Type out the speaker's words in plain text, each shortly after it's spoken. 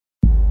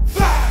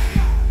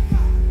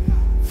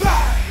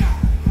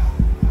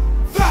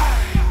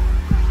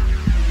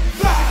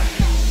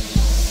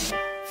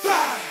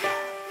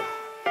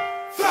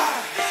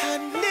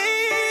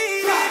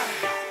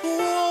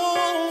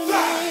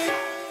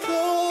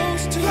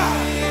close to me.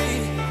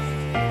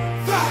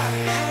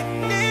 I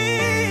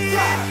need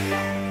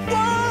it,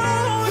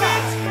 want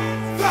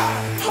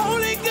it.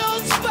 Holy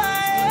Ghost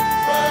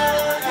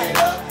fire,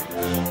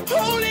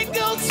 Holy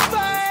Ghost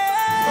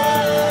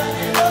fire.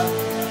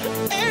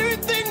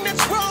 Everything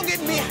that's wrong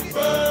in me,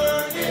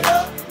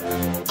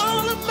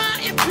 all of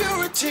my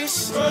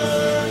impurities,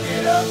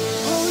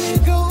 Holy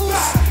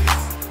Ghost,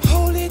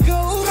 Holy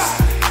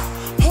Ghost,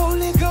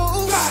 Holy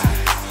Ghost,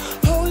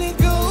 Holy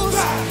Ghost.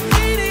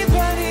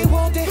 Anybody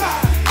want it?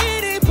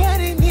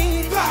 Anybody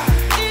need it?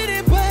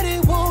 Anybody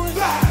want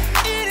it?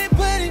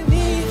 Anybody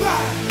need it?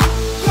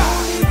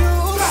 Holy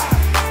Ghost,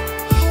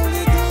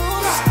 Holy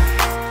Ghost,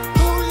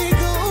 Holy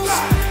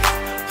Ghost,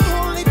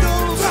 Holy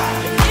Ghost.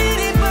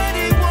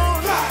 Anybody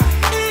want it?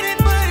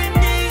 Anybody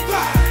need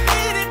it?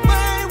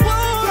 Anybody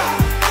want it?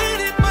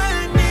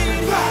 Anybody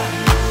need it?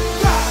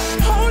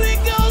 Holy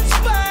Ghost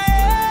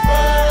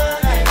fire,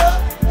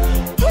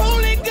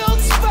 Holy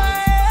Ghost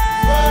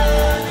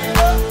fire.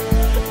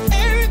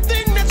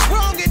 Everything that's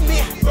wrong in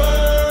me,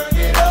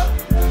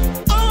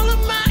 all of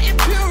my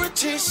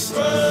impurities.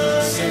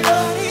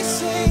 Somebody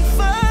say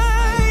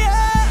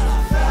fire,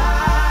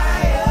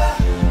 fire,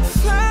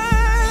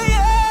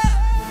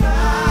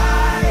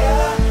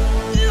 fire.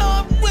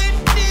 Lord, we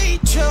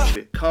need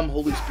you. Come,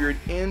 Holy Spirit,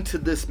 into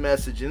this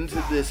message,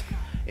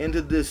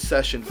 into this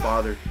session,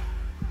 Father.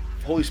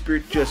 Holy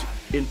Spirit, just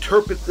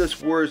interpret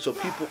this word so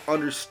people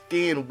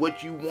understand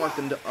what you want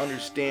them to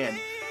understand.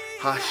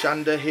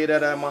 Hashanda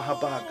Hirara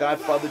Mahaba. God,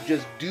 Father,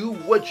 just do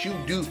what you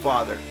do,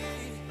 Father.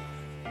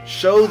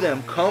 Show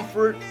them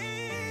comfort,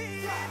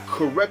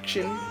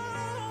 correction,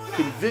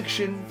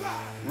 conviction,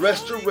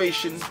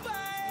 restoration,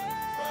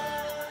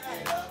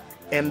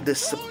 and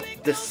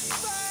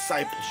discipleship,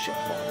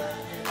 Father.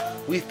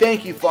 We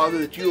thank you, Father,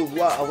 that you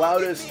have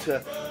allowed us to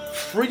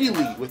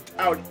freely,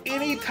 without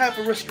any type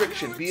of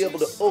restriction, be able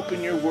to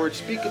open your word,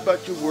 speak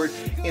about your word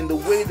in the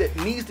way that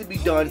needs to be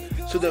done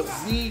so that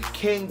we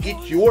can get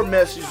your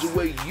message the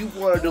way you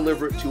want to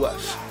deliver it to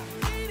us.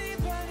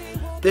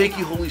 Thank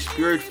you, Holy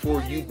Spirit,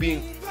 for you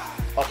being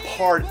a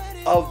part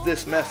of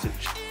this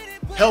message,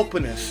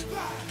 helping us,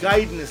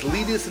 guiding us,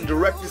 leading us, and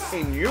directing us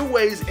in your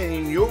ways and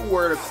in your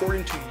word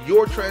according to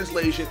your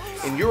translation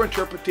and your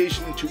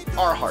interpretation into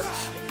our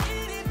hearts.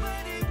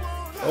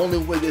 The only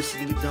way this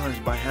can get done is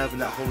by having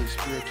that Holy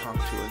Spirit talk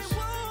to us.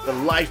 The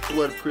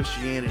lifeblood of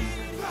Christianity,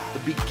 the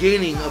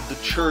beginning of the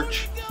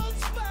church,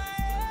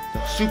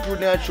 the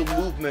supernatural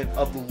movement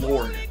of the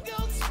Lord.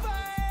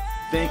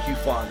 Thank you,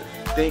 Father.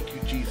 Thank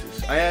you,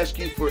 Jesus. I ask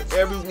you for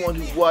everyone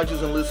who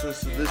watches and listens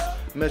to this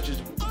message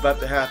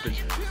about to happen,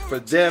 for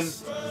them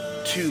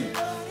to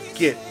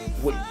get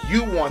what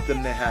you want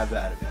them to have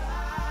out of it.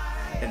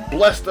 And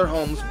bless their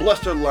homes, bless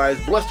their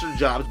lives, bless their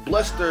jobs,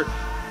 bless their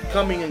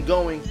coming and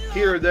going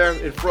here, there,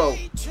 and fro,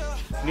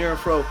 near and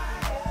fro.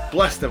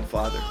 Bless them,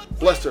 Father.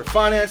 Bless their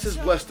finances,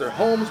 bless their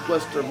homes,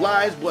 bless their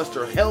lives, bless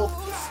their health.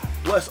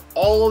 Bless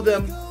all of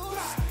them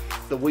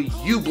the way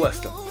you bless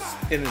them.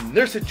 And in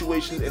their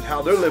situations and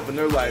how they're living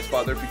their lives,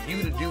 Father, for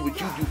you to do what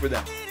you do for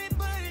them.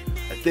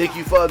 I thank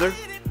you, Father.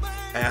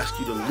 I ask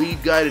you to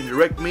lead, guide, and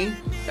direct me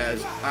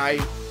as I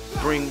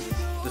bring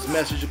this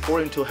message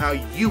according to how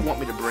you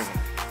want me to bring it.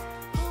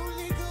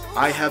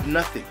 I have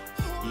nothing.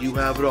 You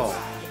have it all.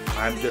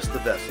 I'm just the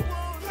vessel.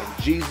 In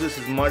Jesus'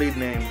 mighty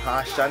name.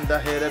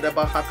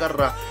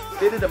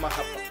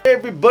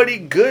 Everybody,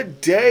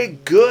 good day,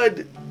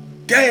 good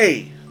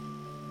day.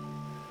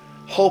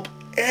 Hope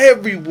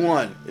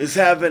everyone is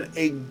having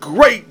a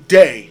great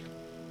day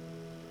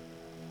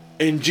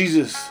in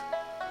Jesus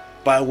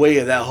by way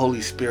of that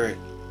Holy Spirit.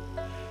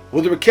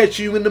 Whether it catch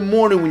you in the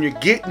morning when you're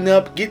getting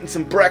up, getting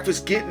some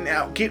breakfast, getting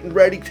out, getting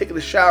ready, taking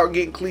a shower,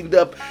 getting cleaned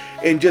up,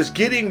 and just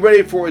getting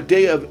ready for a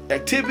day of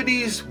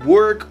activities,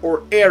 work,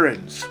 or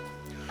errands.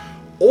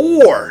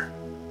 Or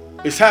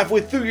it's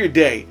halfway through your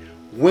day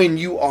when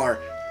you are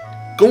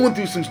going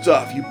through some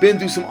stuff. You've been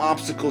through some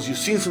obstacles. You've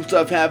seen some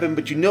stuff happen,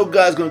 but you know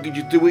God's going to get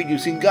you through it.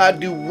 You've seen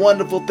God do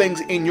wonderful things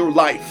in your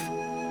life.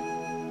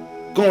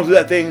 Going through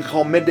that thing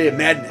called midday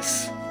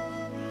madness.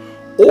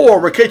 Or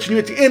we're catching you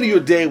at the end of your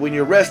day when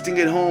you're resting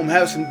at home,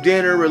 have some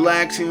dinner,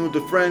 relaxing with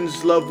the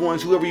friends, loved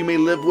ones, whoever you may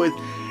live with,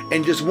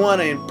 and just want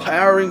an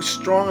empowering,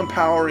 strong,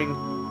 empowering,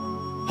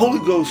 Holy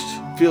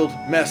Ghost-filled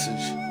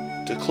message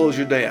to close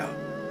your day out.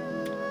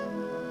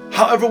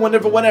 However,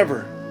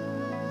 whenever,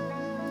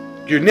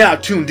 you're now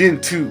tuned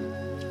into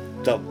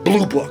the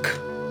Blue Book,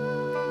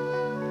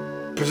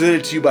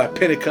 presented to you by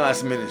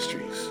Pentecost Ministries.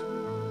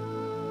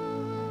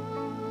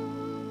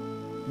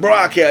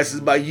 Broadcast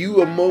is by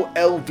UMO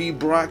LV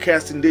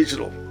Broadcasting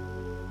Digital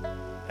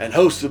and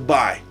hosted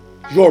by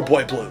your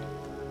boy Blue.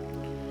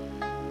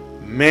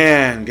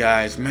 Man,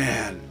 guys,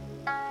 man.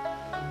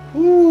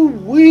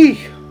 Woo-wee.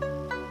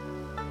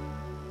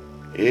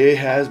 It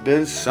has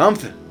been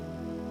something.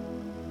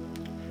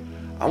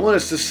 I want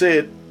us to say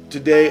it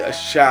today, a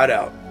shout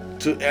out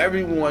to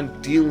everyone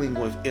dealing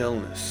with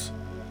illness.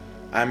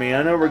 I mean,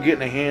 I know we're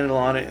getting a handle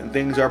on it and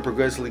things are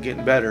progressively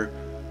getting better,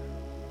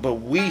 but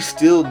we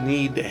still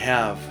need to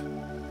have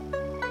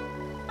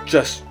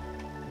just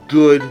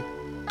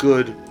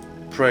good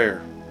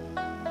prayer.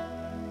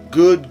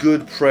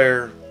 Good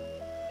prayer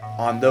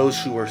on those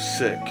who are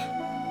sick.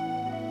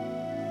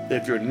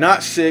 If you're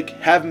not sick,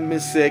 haven't been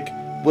sick,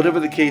 whatever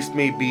the case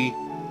may be,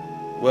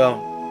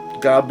 well,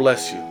 God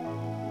bless you.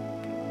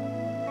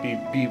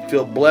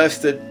 Feel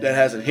blessed that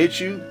hasn't hit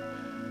you,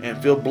 and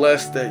feel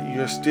blessed that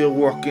you're still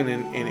working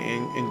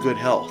in good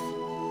health.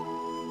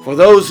 For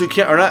those who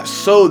are not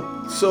so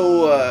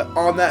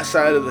on that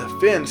side of the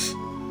fence,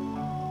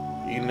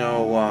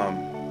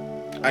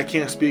 I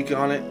can't speak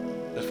on it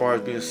as far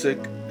as being sick.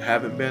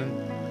 Haven't been.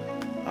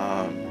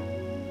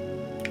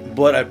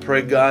 But I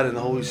pray God and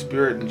the Holy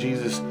Spirit and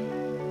Jesus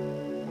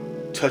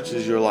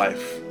touches your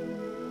life,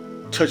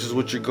 touches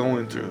what you're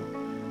going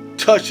through,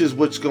 touches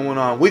what's going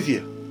on with you.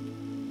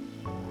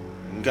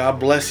 And God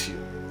bless you.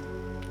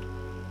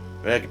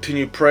 And I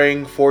continue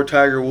praying for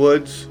Tiger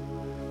Woods.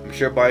 I'm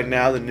sure by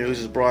now the news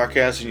is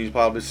broadcast and you've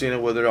probably seen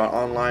it, whether on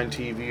online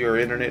TV or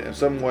internet in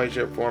some way,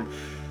 shape, or form.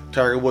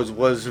 Tiger Woods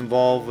was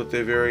involved with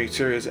a very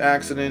serious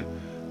accident.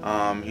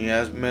 He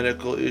has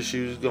medical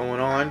issues going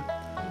on,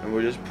 and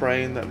we're just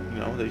praying that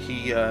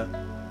that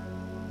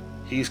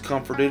he's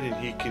comforted and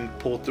he can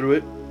pull through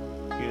it,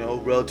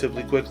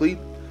 relatively quickly.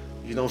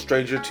 He's no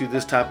stranger to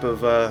this type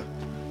of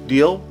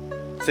deal.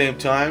 Same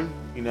time,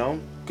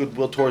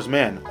 goodwill towards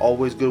man,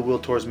 always goodwill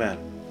towards man.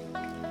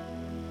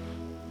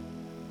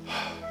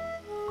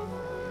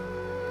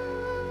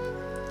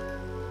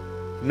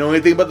 Know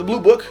anything about the Blue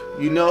Book?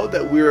 You know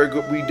that we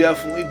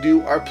definitely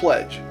do our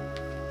pledge.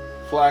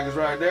 Flag is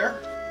right there.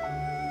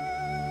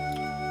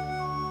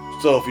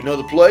 So if you know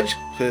the pledge,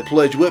 say the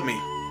pledge with me.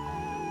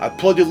 I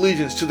pledge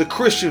allegiance to the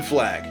Christian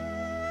flag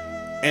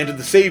and to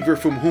the Savior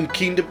from whom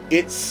kingdom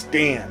it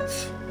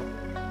stands.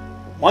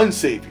 One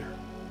Savior,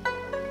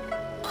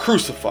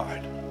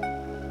 crucified,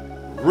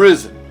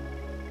 risen,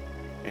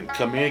 and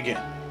coming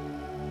again,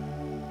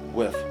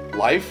 with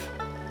life,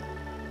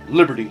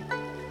 liberty,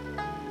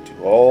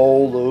 to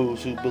all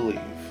those who believe.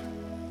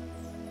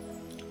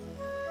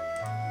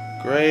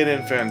 Great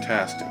and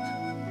fantastic.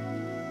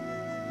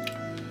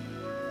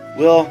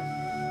 Well,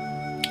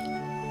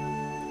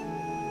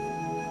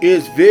 it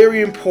is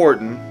very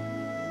important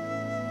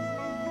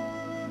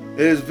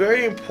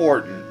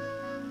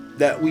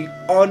that we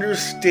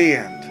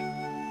understand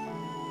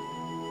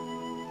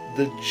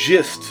the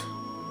gist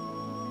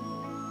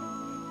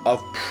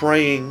of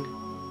praying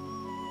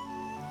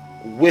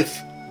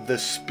with the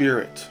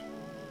Spirit.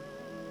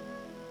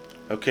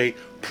 Okay?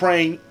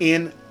 Praying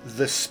in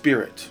the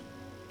Spirit.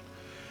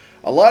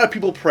 A lot of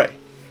people pray.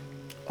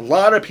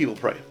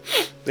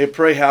 They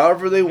pray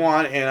however they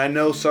want, and I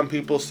know some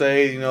people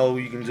say, you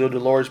can do the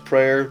Lord's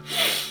Prayer,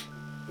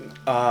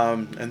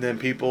 and then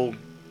people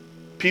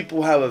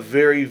have a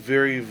very,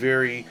 very,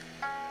 very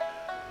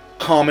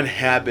common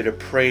habit of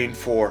praying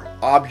for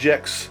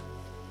objects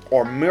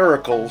or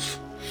miracles,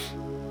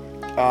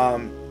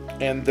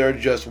 and they're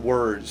just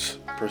words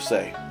per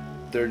se.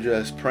 They're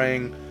just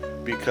praying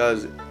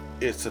because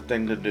it's a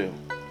thing to do.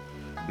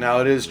 Now,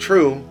 it is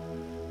true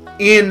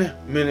in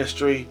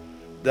ministry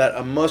that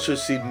a mustard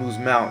seed moves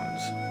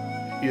mountains.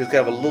 You just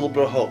have a little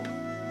bit of hope.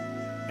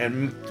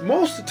 And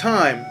most of the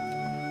time,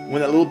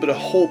 when that little bit of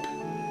hope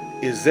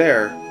is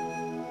there,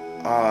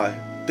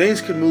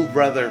 things can move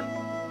rather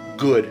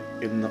good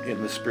in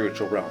the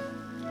spiritual realm.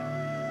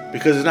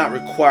 Because it's not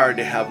required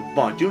to have a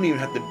bunch. You don't even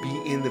have to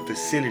be in the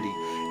vicinity.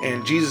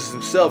 And Jesus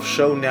himself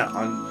shown that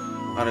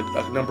on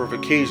a number of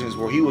occasions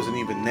where he wasn't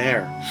even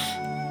there.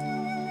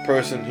 The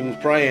person who was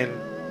praying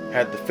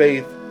had the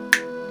faith,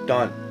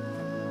 done.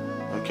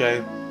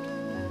 Okay?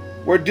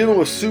 We're dealing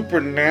with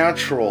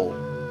supernatural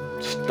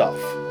stuff.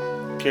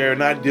 Okay? We're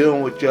not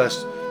dealing with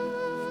just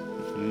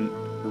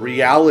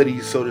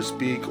reality, so to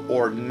speak,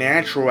 or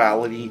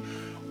naturality,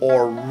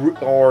 or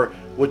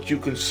what you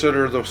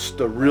consider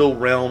the real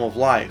realm of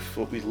life,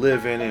 what we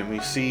live in and we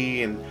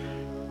see, and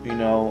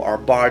our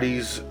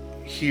bodies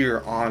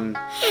here on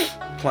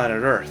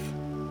planet Earth.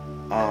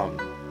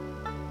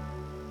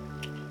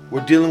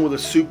 We're dealing with a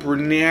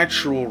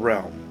supernatural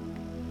realm.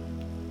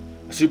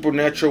 A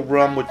supernatural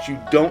realm which you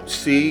don't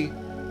see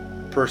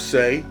per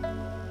se,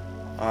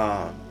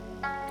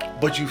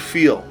 but you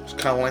feel. It's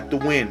kind of like the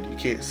wind. You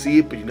can't see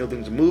it, but you know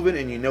things are moving,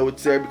 and you know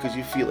it's there because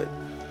you feel it.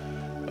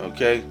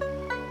 Okay?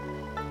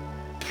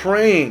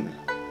 Praying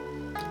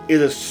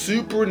is a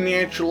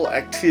supernatural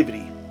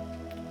activity.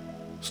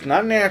 It's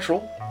not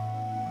natural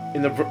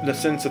in the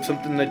sense of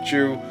something that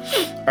you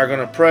are going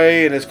to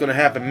pray and it's going to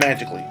happen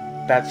magically.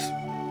 That's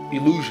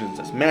illusions.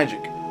 That's magic.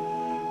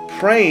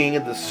 Praying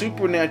is the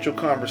supernatural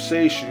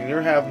conversation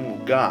you're having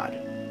with God.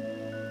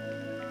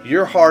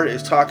 Your heart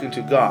is talking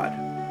to God.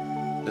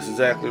 That's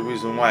exactly the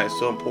reason why it's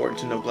so important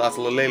to know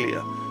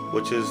glossolalia,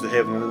 which is the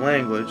heavenly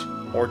language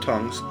or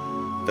tongues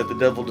that the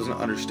devil doesn't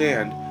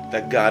understand,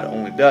 that God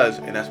only does,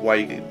 and that's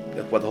why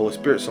the Holy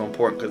Spirit is so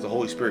important, because the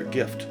Holy Spirit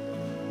gift.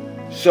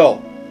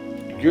 So,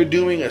 you're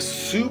doing a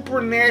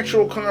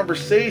supernatural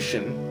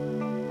conversation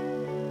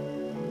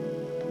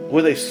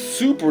with a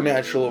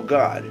supernatural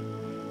God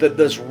that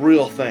does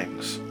real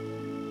things.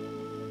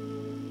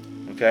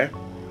 Okay?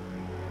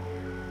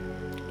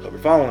 Hope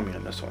you're following me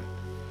on this one.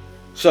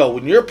 So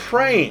when you're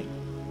praying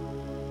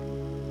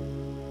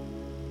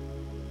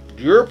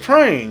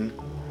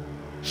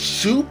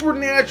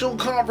supernatural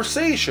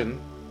conversation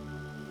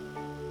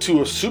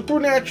to a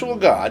supernatural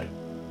God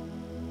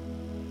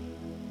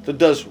that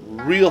does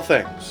real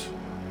things.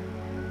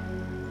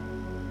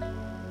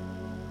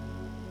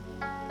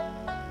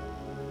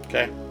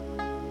 Okay?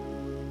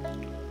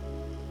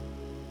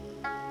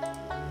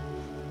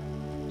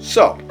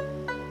 So,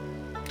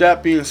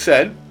 that being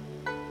said,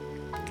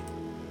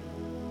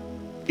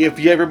 if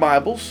you have your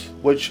Bibles,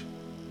 which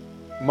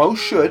most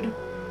should,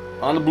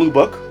 on the Blue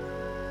Book,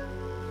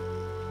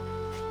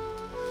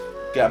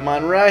 got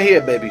mine right here,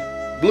 baby.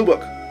 Blue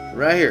Book,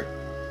 right here.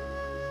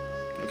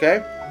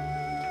 Okay?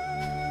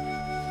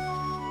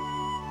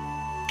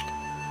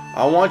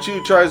 I want you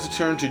to try to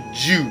turn to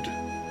Jude.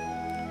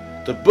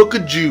 The book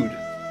of Jude.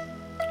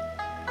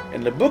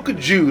 And the book of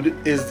Jude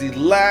is the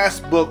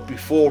last book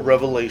before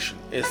Revelation.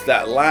 It's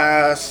that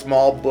last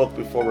small book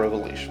before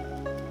Revelation.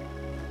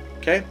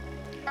 Okay?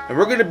 And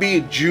we're going to be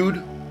at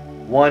Jude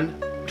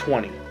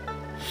 1:20.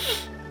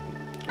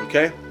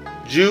 Okay?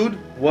 Jude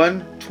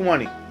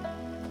 1:20.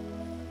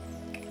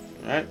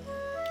 Alright?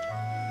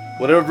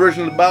 Whatever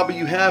version of the Bible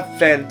you have,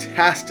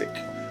 fantastic.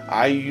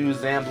 I use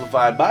the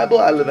Amplified Bible.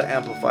 I live an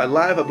Amplified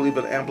life. I believe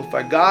in an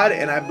Amplified God.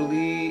 And I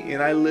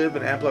live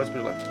an Amplified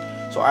spiritual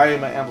life. So I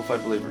am an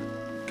Amplified believer.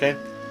 Okay?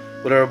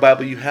 Whatever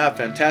Bible you have,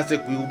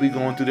 fantastic. We will be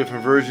going through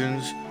different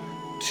versions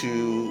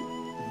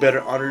to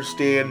better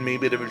understand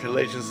maybe different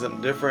translations,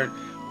 something different,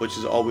 which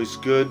is always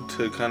good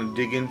to kind of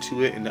dig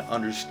into it and to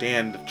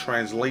understand the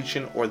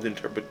translation or the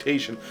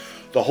interpretation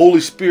the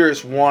Holy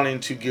Spirit's wanting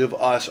to give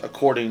us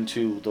according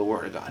to the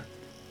Word of God.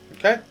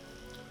 Okay?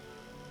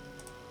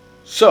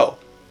 So,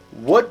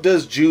 what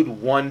does Jude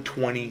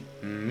 1:20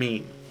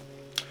 mean?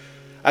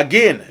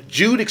 Again,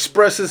 Jude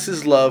expresses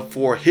his love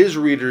for his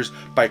readers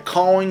by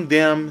calling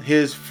them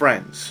his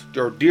friends,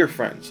 or dear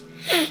friends,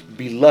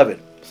 beloved.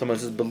 Someone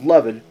says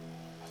beloved,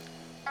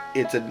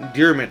 it's an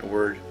endearment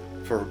word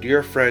for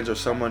dear friends or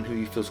someone who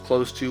he feels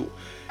close to.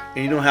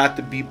 And you don't have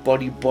to be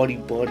buddy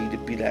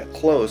to be that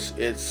close.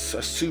 It's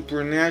a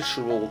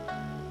supernatural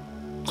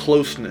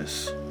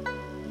closeness.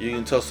 You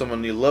can tell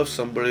someone you love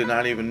somebody and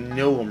not even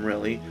know them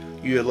really.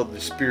 You love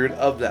the spirit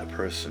of that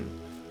person.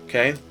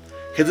 Okay?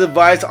 His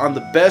advice on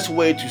the best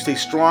way to stay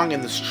strong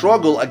in the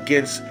struggle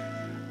against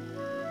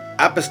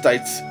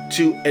apostates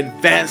to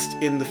advance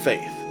in the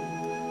faith.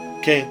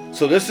 Okay?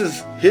 So this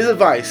is his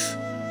advice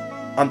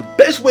on the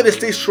best way to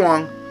stay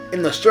strong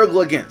in the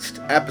struggle against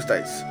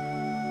apostates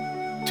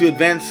to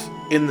advance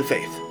in the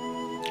faith.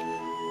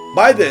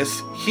 By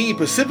this, he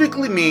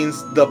specifically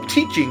means the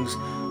teachings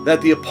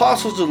that the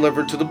apostles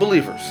delivered to the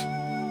believers.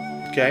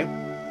 Okay?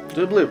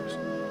 To the believers.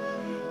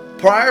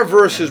 Prior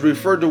verses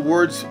refer to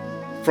words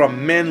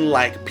from men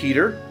like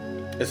Peter,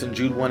 that's in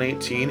Jude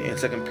 1:18 and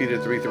 2 Peter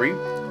 3:3,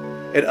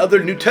 and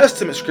other New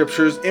Testament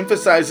scriptures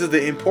emphasizes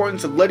the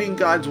importance of letting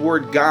God's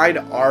word guide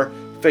our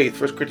faith,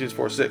 1 Corinthians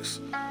 4:6.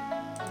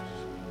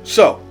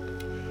 So,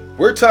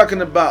 we're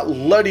talking about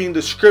letting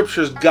the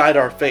scriptures guide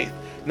our faith.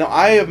 Now,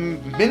 I have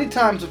many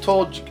times have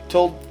told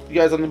you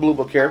guys on the Blue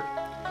Book here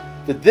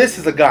that this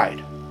is a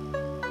guide.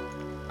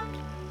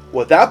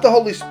 Without the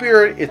Holy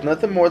Spirit, it's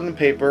nothing more than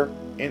paper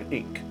and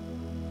ink.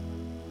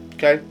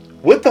 Okay?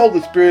 With the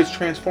Holy Spirit, it's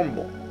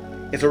transformable.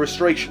 It's a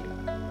restoration.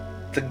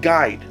 It's a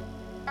guide.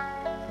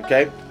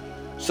 Okay?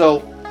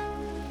 So,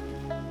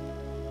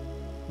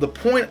 the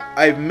point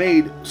I've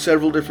made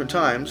several different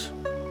times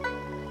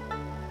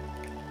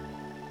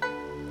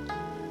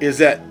is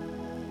that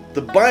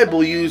the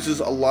Bible uses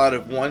a lot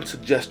of, one,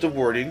 suggestive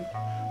wording,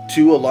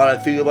 two, a lot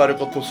of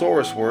theological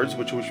thesaurus words,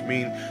 which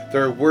mean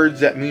there are words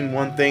that mean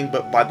one thing,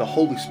 but by the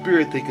Holy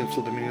Spirit they can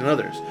flip the meaning in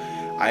others.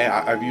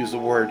 I've used the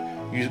word,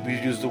 we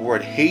use the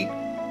word hate,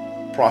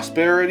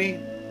 prosperity.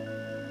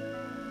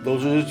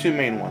 Those are the two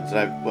main ones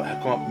that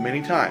have come up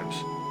many times.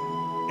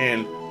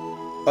 And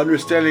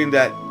understanding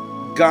that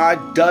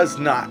God does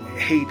not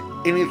hate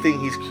anything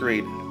He's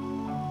created.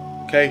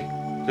 Okay?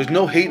 There's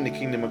no hate in the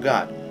kingdom of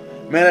God.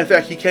 Matter of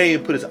fact, He can't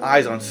even put His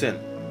eyes on sin.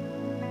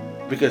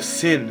 Because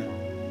sin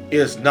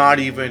is not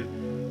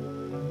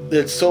even,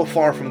 it's so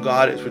far from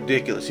God, it's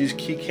ridiculous. He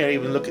can't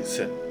even look at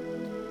sin.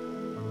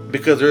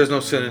 Because there is no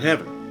sin in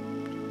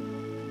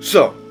heaven.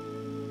 So,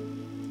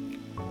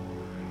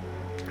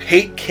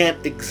 hate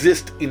can't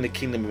exist in the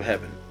kingdom of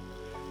heaven.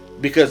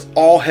 Because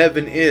all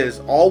heaven is,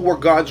 all where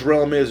God's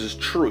realm is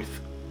truth.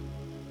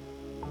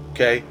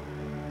 Okay?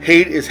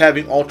 Hate is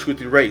having all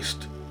truth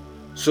erased.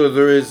 So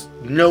there is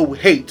no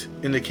hate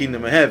in the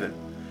kingdom of heaven.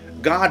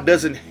 God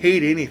doesn't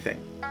hate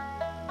anything.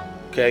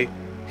 Okay?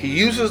 He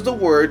uses the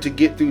word to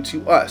get through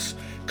to us.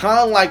 Kind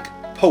of like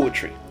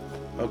poetry.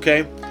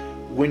 Okay?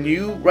 When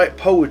you write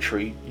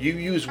poetry, you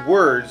use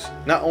words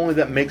not only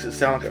that makes it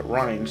sound like it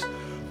rhymes,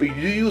 but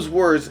you use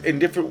words in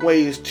different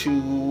ways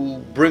to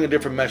bring a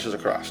different message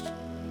across.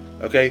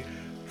 Okay?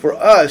 For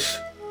us,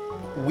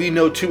 we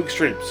know two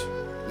extremes.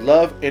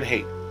 Love and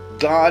hate.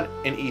 God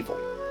and evil.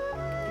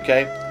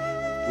 Okay?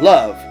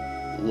 Love,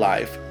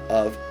 life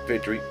of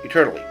victory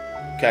eternally.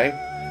 Okay?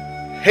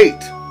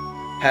 Hate,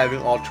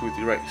 having all truth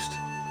erased.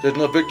 There's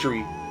no victory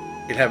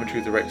in having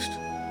truth erased.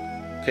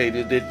 Okay?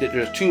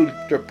 There are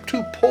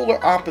two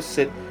polar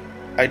opposite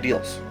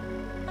ideals.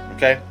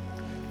 Okay?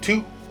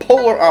 Two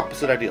polar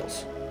opposite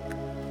ideals.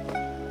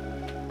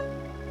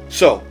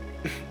 So,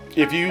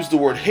 if you use the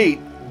word hate,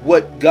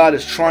 what God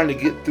is trying to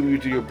get through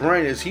to your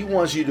brain is He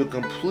wants you to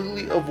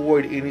completely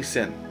avoid any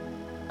sin.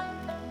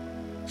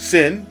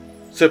 Sin,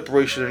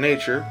 separation of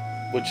nature,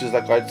 which is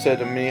like I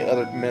said in many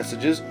other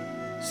messages,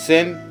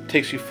 sin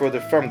takes you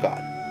further from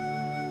God.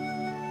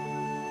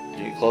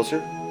 You get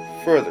closer,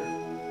 further,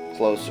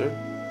 closer,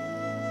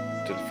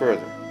 then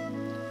further.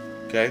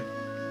 Okay?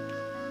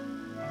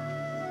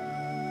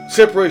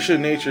 Separation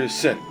of nature is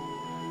sin.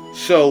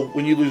 So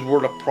when you lose the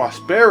word of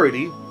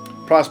prosperity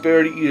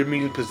either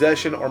means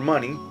possession or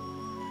money.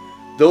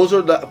 Those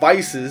are the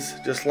vices,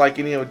 just like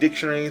any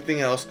addiction or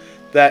anything else,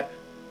 that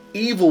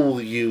evil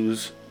will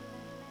use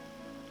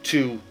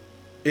to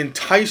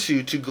entice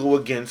you to go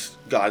against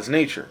God's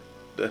nature,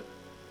 the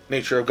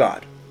nature of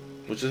God,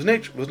 which is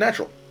was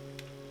natural.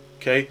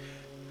 Okay?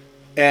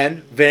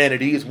 And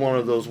vanity is one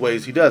of those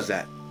ways He does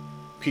that.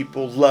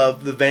 People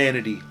love the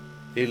vanity.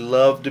 They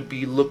love to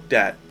be looked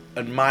at,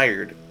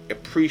 admired,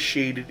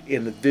 appreciated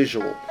in the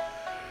visual,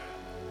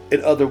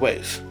 in other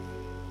ways.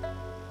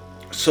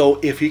 So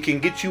if He can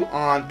get you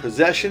on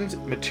possessions,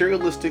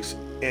 materialistics,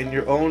 and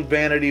your own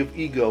vanity of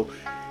ego,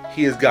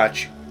 He has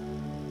got you.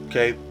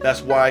 Okay?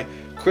 That's why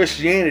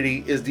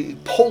Christianity is the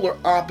polar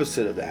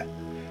opposite of that.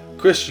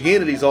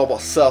 Christianity is all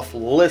about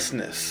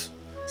selflessness.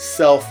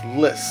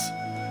 Selfless.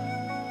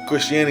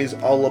 Christianity is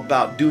all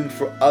about doing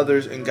for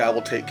others and God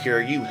will take care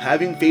of you.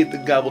 Having faith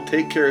that God will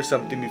take care of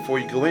something before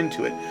you go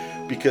into it.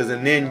 Because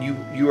and then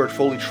you are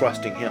fully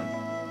trusting Him.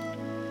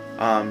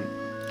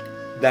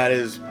 That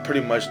is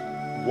pretty much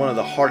one of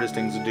the hardest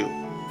things to do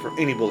for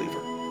any believer,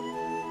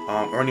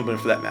 or anybody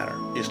for that matter,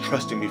 is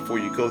trusting before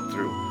you go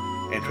through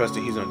and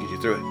trusting He's going to get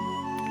you through it.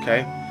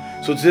 Okay?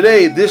 So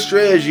today, this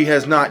strategy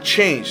has not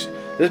changed.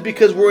 Just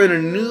because we're in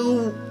a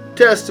New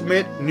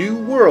Testament, new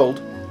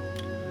world,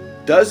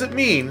 doesn't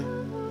mean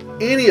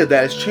any of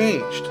that has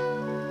changed.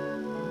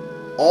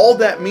 All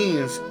that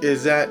means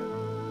is that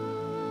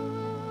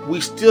we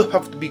still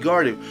have to be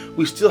guarded.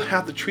 We still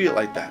have to treat it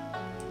like that.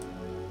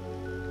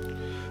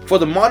 For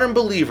the modern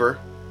believer,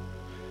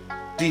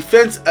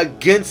 defense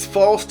against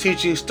false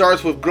teaching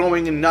starts with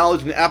growing in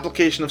knowledge and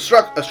application of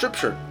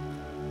Scripture.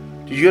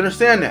 Do you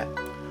understand that?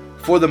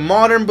 For the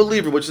modern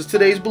believer, which is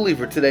today's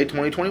believer, today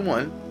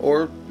 2021,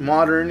 or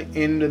modern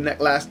in the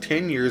last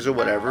 10 years or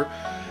whatever,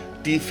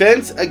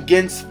 defense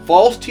against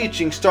false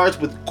teaching starts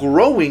with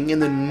growing in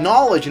the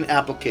knowledge and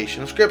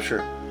application of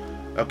Scripture.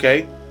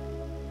 Okay?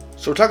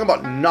 So we're talking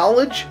about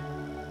knowledge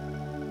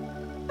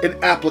and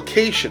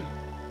application,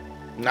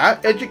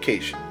 not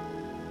education.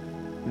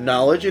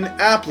 Knowledge and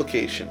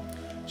application.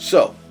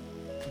 So,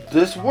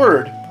 this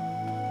word,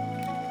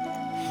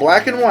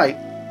 black and white,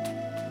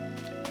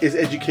 is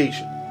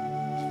education.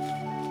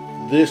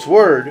 This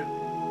word,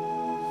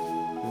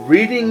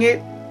 reading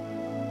it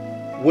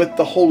with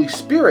the Holy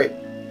Spirit,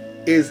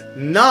 is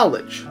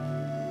knowledge.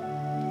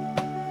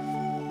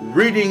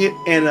 Reading it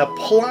and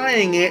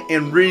applying it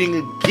and reading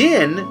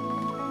again,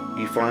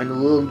 you find the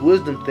little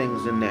wisdom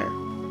things in there.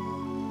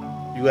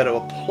 You got to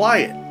apply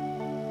it.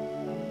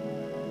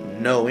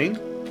 Knowing,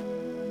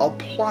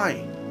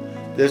 applying.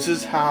 This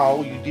is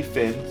how you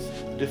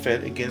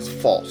defend against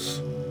false.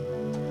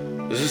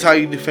 This is how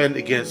you defend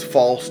against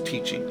false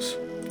teachings.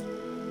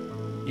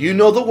 You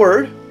know the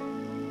word.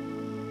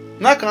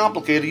 Not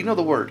complicated, you know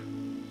the word.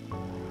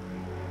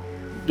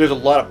 There's a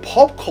lot of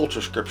pop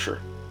culture scripture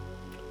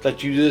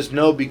that you just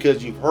know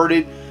because you've heard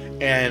it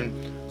in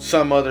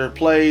some other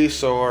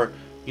place, or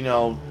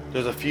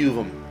there's a few of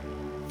them.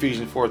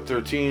 Ephesians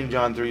 4:13,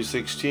 John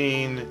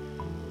 3:16,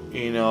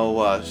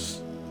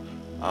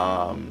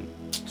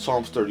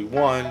 Psalms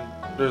 31.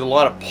 There's a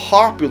lot of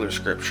popular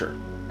scripture.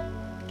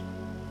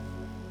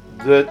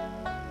 Do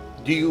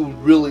you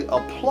really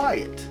apply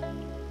it?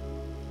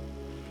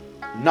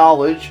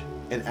 Knowledge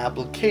and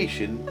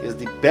application is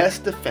the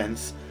best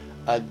defense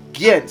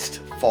against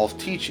false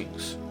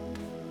teachings.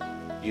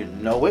 You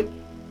know it,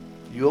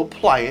 you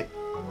apply it,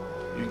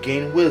 you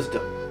gain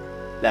wisdom.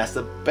 That's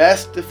the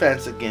best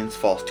defense against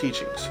false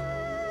teachings.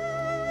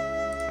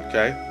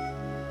 Okay?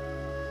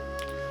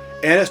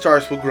 And it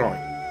starts with growing.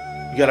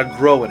 You got to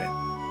grow in it.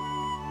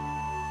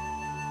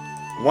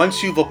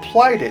 Once you've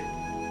applied it,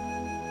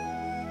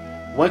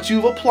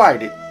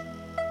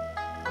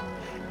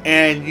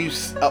 and you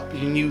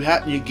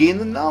gain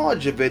the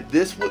knowledge of it,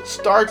 this what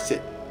starts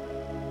it.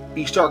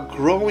 You start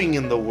growing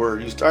in the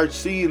Word. You start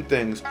seeing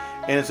things,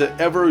 and it's an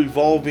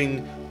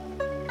ever-evolving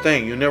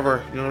thing. You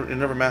never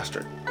master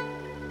it.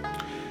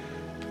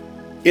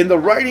 In the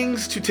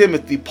writings to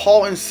Timothy,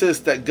 Paul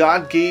insists that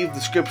God gave the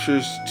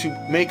Scriptures to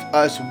make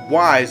us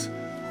wise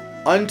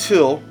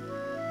until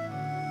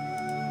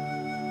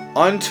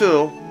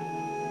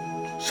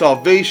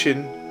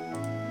salvation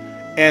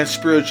and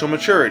spiritual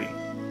maturity.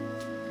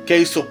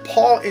 Okay, so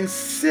Paul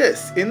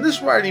insists in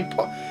this writing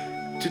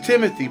to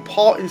Timothy,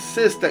 Paul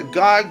insists that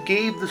God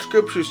gave the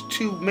scriptures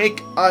to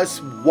make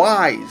us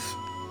wise.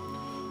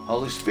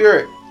 Holy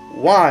Spirit,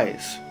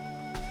 wise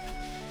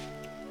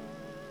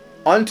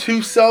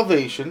unto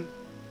salvation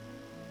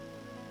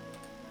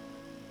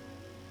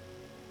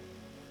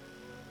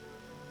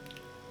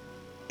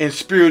and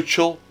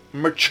spiritual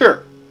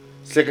mature.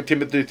 2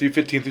 Timothy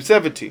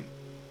 3:15-17.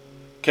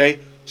 Okay,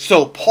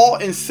 so Paul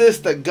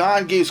insists that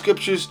God gave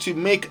scriptures to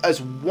make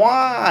us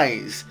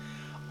wise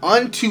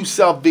unto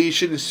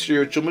salvation and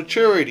spiritual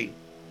maturity.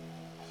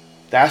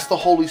 That's the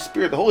Holy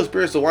Spirit. The Holy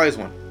Spirit is the wise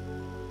one.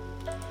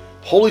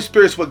 Holy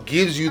Spirit is what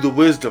gives you the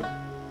wisdom.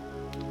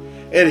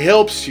 It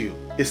helps you.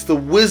 It's the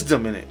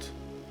wisdom in it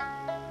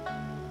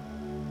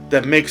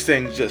that makes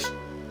things just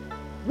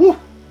woo.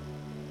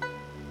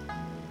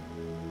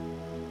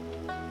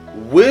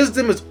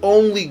 Wisdom is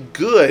only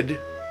good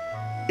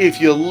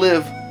if you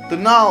live the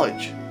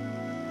knowledge,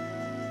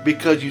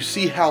 because you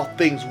see how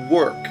things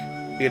work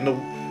in the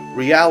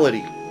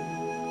reality.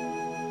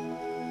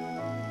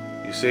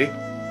 You see?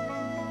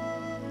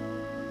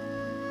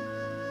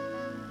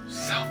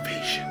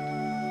 Salvation.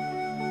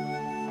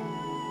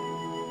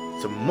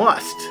 It's a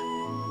must.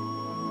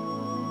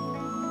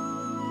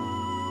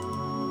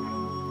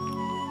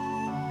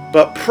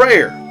 But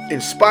prayer,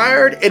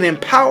 inspired and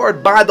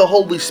empowered by the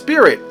Holy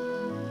Spirit,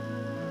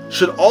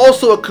 should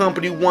also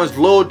accompany one's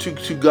loyalty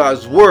to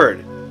God's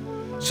Word.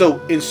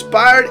 So,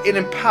 inspired and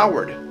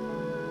empowered.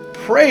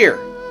 Prayer,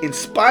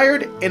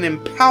 inspired and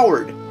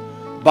empowered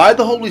by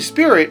the Holy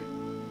Spirit,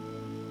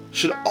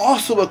 should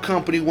also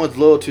accompany one's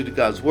loyalty to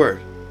God's Word.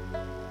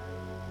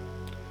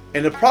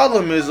 And the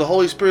problem is the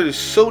Holy Spirit is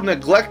so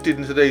neglected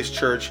in today's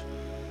church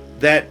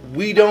that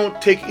we don't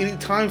take any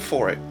time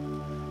for it.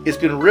 It's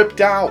been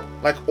ripped out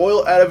like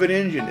oil out of an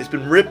engine. It's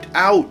been ripped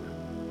out.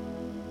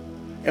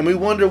 And we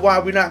wonder why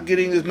we're not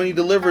getting as many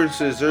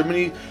deliverances or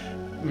many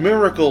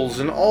miracles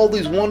and all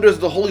these wonders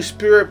the Holy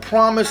Spirit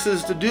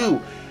promises to do.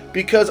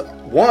 Because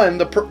one,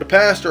 the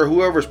pastor or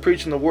whoever is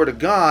preaching the Word of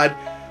God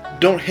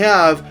don't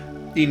have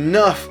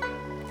enough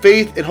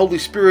faith and Holy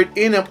Spirit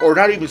in them, or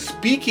not even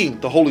speaking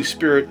the Holy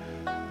Spirit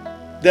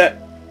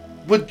that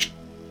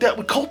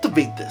would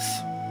cultivate this.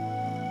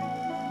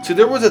 So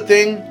there was a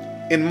thing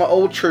in my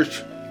old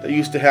church that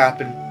used to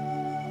happen,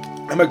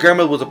 and my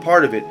grandmother was a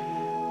part of it.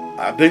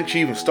 I think she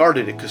even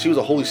started it because she was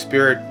a Holy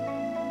Spirit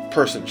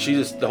person.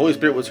 The Holy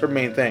Spirit was her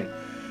main thing.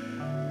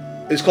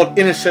 It's called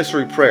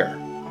intercessory prayer.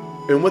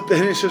 And what the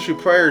intercessory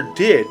prayer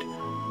did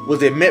was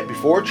they met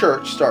before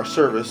church start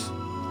service,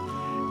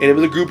 and it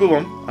was a group of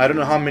them. I don't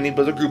know how many,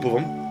 but it was a group of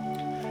them.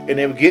 And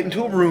they would get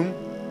into a room,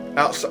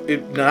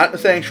 outside, not in the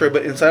sanctuary,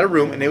 but inside a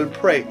room, and they would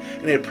pray.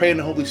 And they would pray in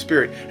the Holy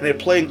Spirit. And they would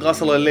play in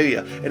Glossolalia.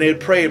 And they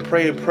would pray and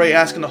pray and pray,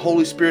 asking the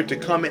Holy Spirit to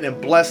come in and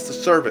bless the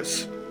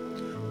service.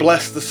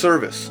 Bless the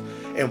service.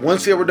 And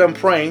once they were done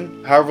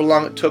praying, however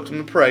long it took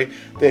them to pray,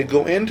 they'd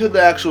go into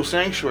the actual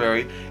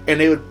sanctuary and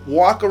they would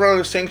walk around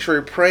the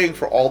sanctuary praying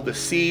for all the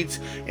seats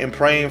and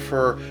praying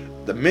for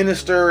the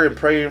minister and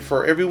praying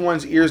for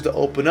everyone's ears to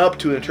open up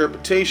to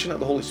interpretation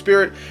of the Holy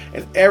Spirit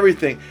and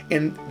everything.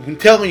 And I'm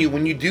telling you,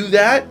 when you do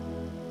that,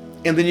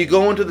 and then you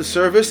go into the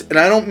service, and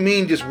I don't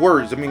mean just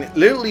words, I mean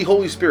literally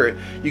Holy Spirit,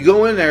 you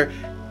go in there,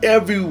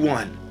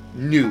 everyone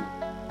knew,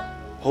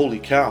 holy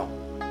cow,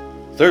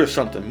 there's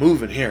something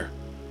moving here.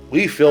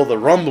 We feel the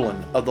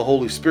rumbling of the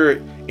Holy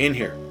Spirit in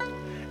here.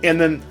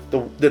 And then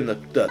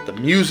the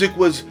music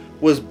was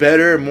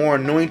better and more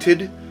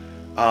anointed.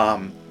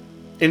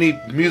 Any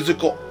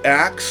musical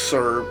acts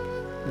or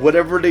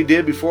whatever they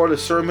did before the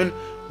sermon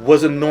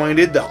was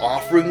anointed. The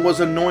offering was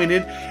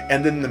anointed.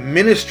 And then the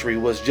ministry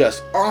was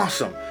just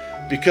awesome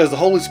because the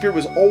Holy Spirit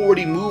was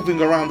already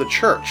moving around the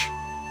church.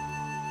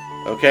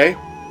 Okay?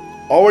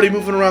 Already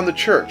moving around the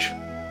church.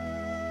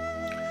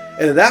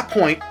 And at that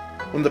point,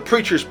 when the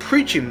preacher's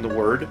preaching the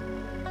word,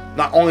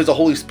 not only is the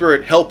Holy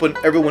Spirit helping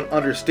everyone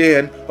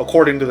understand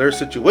according to their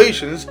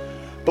situations,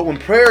 but when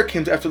prayer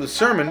came after the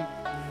sermon,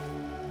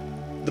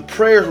 the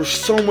prayers were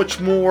so much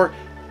more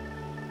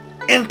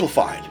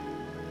amplified.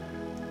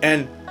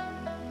 And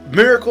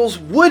miracles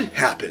would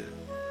happen.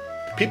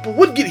 People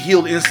would get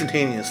healed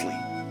instantaneously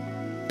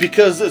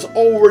because it's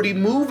already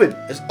moving.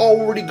 It's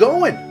already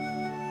going.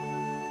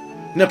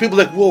 Now people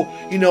are like, well,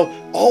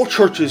 all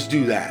churches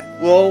do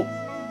that. Well,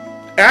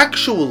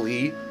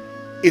 actually,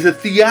 it's a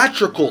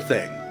theatrical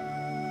thing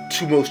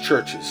to most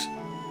churches.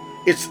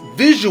 It's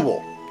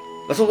visual.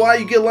 That's why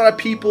you get a lot of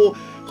people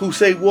who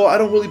say, well, I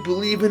don't really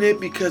believe in it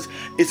because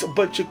it's a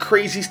bunch of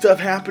crazy stuff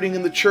happening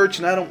in the church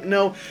and I don't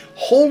know.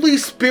 Holy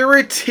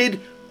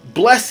Spirited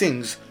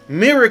blessings,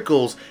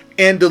 miracles,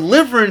 and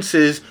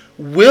deliverances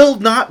will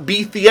not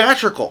be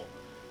theatrical.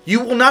 You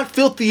will not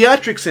feel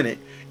theatrics in it.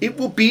 It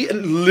will be a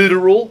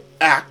literal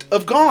act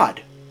of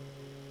God.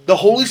 The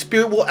Holy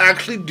Spirit will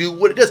actually do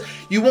what it does.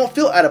 You won't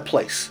feel out of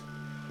place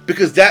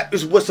because that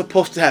is what's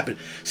supposed to happen.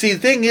 See, the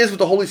thing is with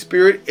the Holy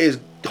Spirit is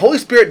the Holy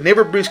Spirit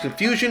never brings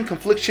confusion,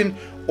 confliction,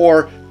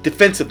 or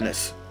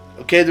defensiveness.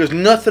 Okay, there's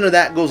nothing of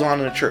that goes on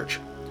in a church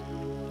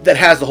that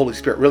has the Holy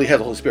Spirit, really has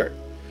the Holy Spirit.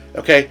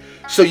 Okay,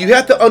 so you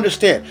have to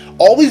understand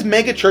all these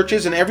mega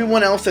churches and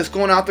everyone else that's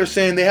going out there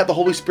saying they have the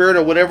Holy Spirit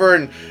or whatever,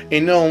 and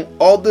you know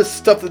all this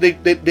stuff that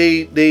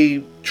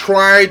they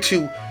try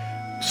to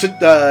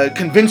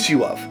convince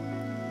you of.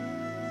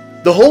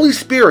 The Holy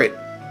Spirit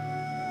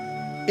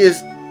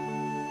is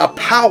a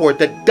power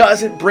that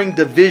doesn't bring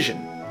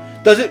division,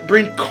 doesn't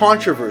bring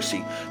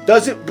controversy,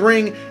 doesn't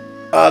bring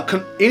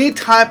any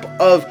type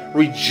of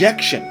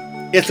rejection.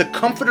 It's a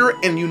comforter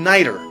and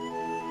uniter.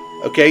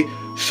 Okay,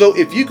 so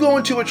if you go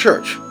into a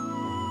church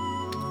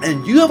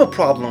and you have a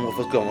problem with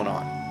what's going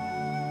on,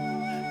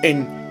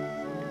 and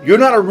you're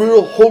not a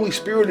real Holy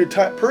Spirited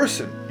type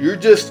person, you're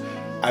just,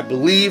 I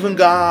believe in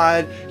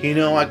God, you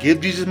know, I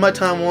give Jesus my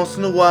time once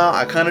in a while,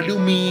 I kind of do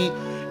me.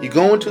 You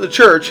go into the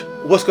church,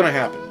 what's going to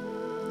happen?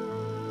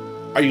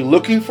 Are you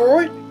looking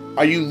for it?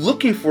 Are you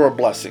looking for a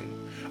blessing?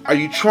 Are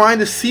you trying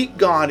to seek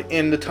God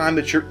in the time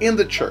that you're in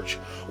the church?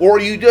 Or are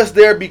you just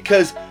there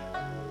because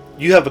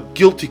you have a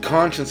guilty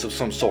conscience of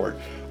some sort?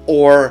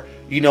 Or,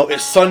 you know,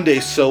 it's Sunday,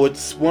 so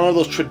it's one of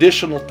those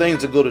traditional things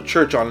to go to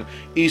church on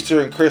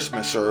Easter and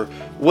Christmas, or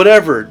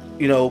whatever,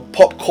 you know,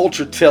 pop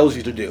culture tells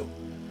you to do.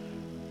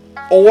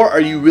 Or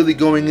are you really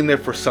going in there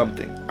for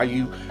something? Are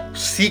you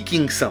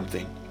seeking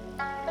something?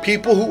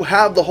 People who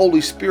have the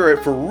Holy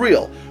Spirit for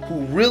real, who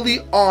really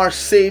are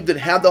saved and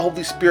have the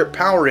Holy Spirit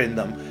power in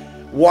them,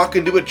 walk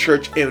into a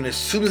church, and as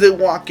soon as they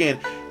walk in,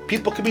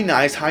 people can be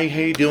nice. Hi, how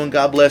you doing?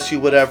 God bless you,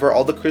 whatever.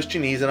 All the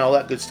Christianese and all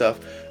that good stuff,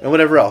 and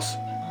whatever else.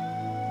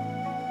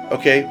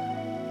 Okay?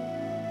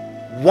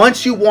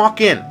 Once you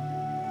walk in,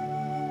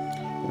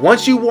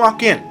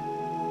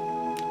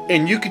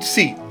 and you can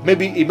see,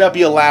 maybe it might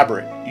be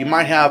elaborate. You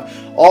might have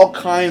all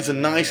kinds of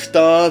nice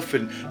stuff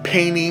and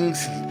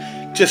paintings,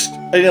 and just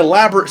an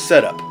elaborate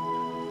setup.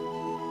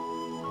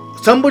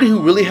 Somebody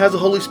who really has the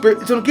Holy Spirit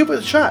is going to give it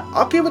a shot.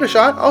 I'll give it a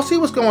shot. I'll see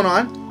what's going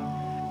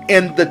on.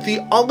 And the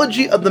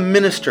theology of the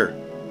minister,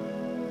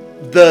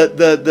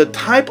 the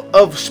type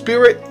of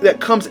spirit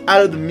that comes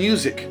out of the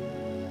music,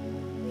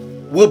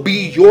 will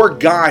be your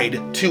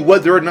guide to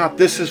whether or not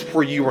this is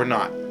for you or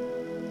not.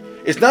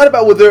 It's not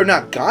about whether or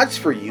not God's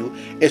for you.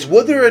 It's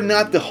whether or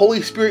not the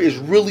Holy Spirit is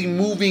really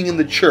moving in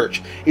the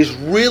church, is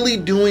really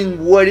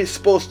doing what it's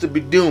supposed to be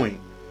doing.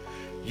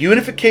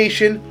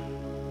 Unification,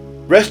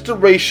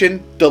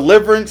 restoration,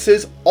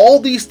 deliverances, all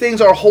these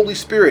things are Holy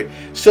Spirit.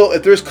 So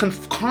if there's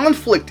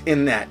conflict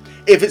in that,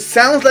 if it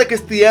sounds like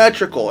it's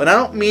theatrical, and I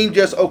don't mean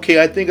just,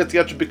 okay, I think it's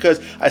theatrical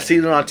because I see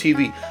it on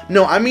TV.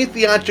 No, I mean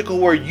theatrical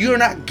where you're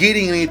not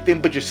getting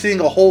anything, but you're seeing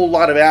a whole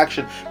lot of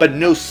action, but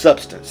no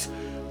substance.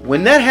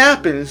 When that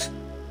happens,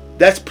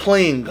 that's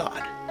playing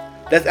God.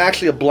 That's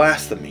actually a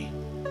blasphemy.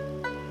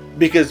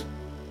 Because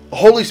the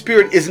Holy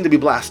Spirit isn't to be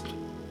blasphemed.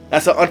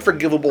 That's an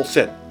unforgivable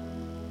sin.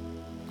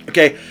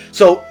 Okay,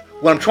 so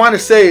what I'm trying to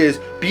say is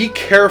be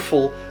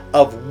careful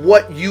of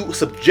what you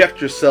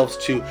subject yourselves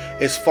to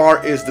as far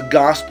as the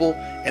gospel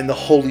and the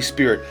Holy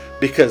Spirit,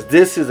 because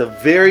this is a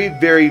very,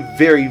 very,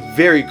 very,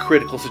 very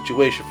critical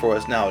situation for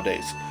us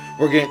nowadays.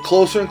 We're getting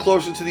closer and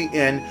closer to the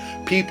end.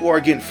 People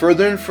are getting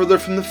further and further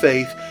from the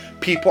faith.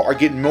 People are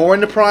getting more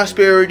into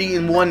prosperity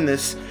and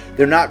oneness.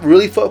 They're not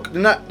really focused.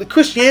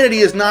 Christianity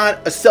is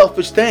not a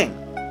selfish thing.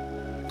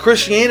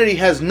 Christianity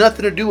has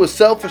nothing to do with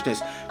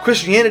selfishness.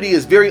 Christianity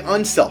is very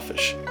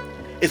unselfish.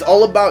 It's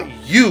all about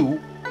you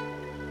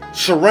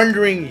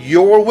surrendering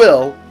your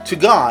will to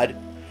God,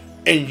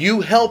 and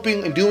you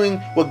helping and doing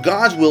what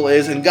God's will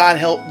is, and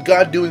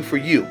God doing for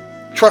you,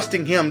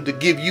 trusting Him to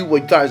give you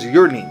what ties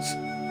your needs.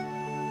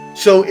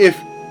 So if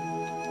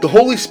the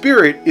Holy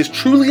Spirit is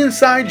truly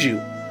inside you,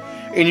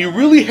 and you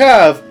really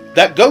have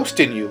that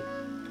ghost in you,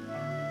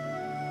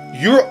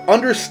 your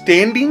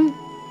understanding,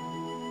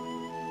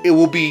 it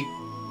will be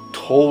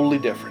totally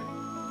different.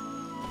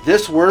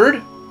 This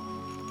word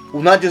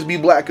will not just be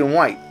black and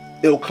white.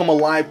 It will come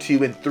alive to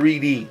you in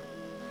 3D.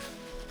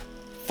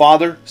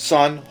 Father,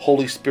 Son,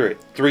 Holy Spirit,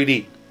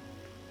 3D.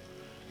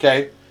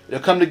 Okay?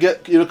 It'll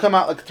come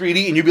out like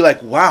 3D, and you'll be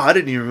like, wow, I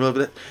didn't even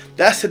remember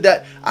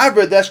that. I've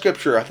read that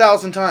scripture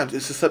 1,000 times.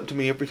 It's just something to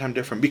me every time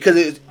different.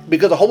 Because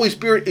the Holy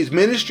Spirit is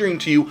ministering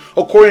to you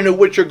according to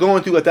what you're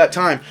going through at that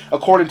time,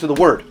 according to the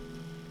Word.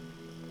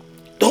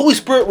 The Holy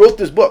Spirit wrote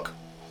this book.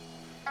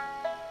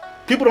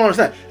 People don't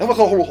understand. That's what's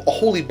called a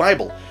Holy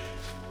Bible.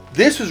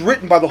 This was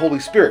written by the Holy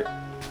Spirit.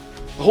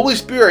 The Holy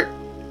Spirit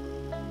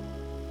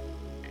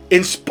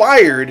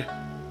inspired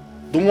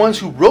the ones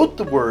who wrote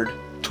the Word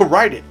to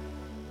write it.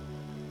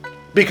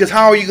 Because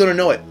how are you going to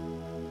know it?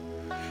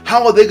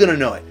 How are they going to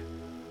know it?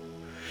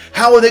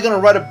 How are they going to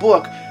write a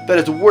book that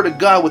is the Word of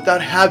God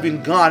without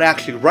having God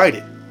actually write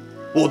it?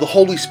 Well, the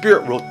Holy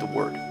Spirit wrote the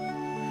Word.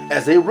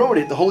 As they wrote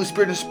it, the Holy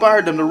Spirit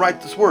inspired them to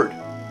write this Word.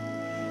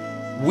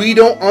 We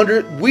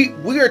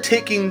are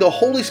taking the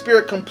Holy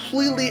Spirit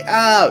completely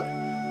out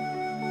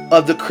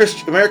of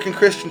the American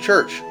Christian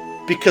church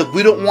because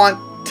we don't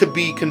want to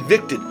be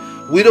convicted.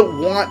 We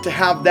don't want to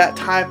have that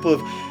type of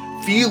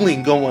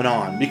feeling going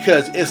on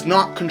because it's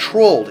not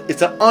controlled.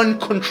 It's an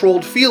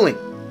uncontrolled feeling.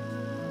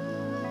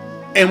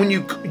 And when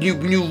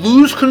you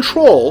lose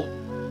control,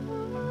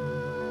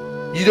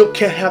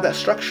 can't have that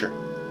structure.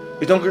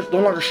 It's no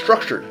longer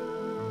structured.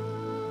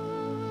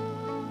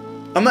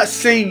 I'm not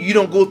saying you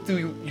don't go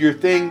through your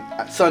thing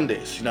at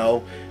Sundays,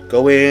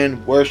 go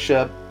in,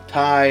 worship,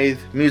 tithe,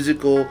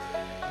 musical,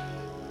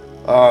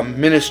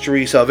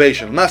 ministry,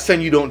 salvation. I'm not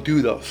saying you don't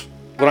do those.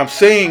 What I'm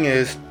saying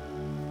is,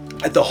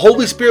 if the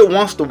Holy Spirit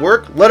wants to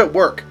work, let it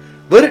work.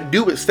 Let it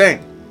do its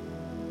thing.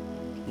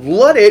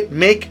 Let it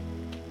make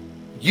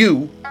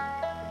you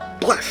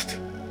blessed.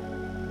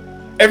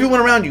 Everyone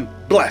around you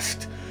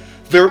blessed.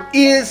 There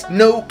is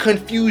no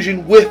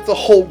confusion with the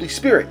Holy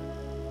Spirit.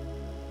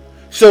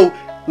 So,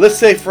 let's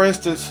say, for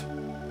instance,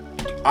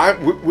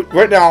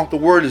 right now the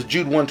word is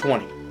Jude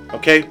 1:20.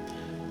 Okay,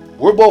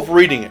 we're both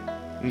reading it.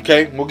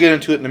 Okay, we'll get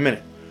into it in a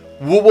minute.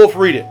 We'll both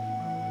read it.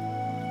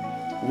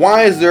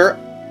 Why is there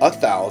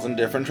 1,000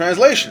 different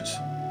translations?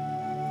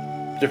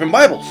 Different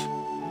Bibles,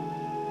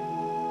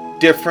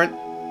 different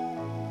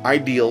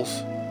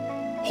ideals.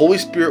 Holy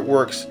Spirit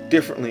works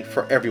differently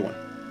for everyone.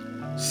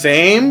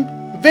 Same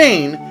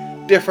vein,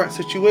 different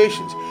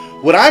situations.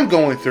 What I'm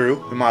going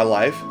through in my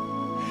life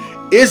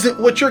isn't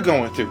what you're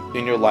going through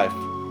in your life,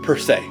 per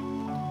se.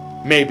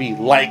 Maybe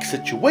like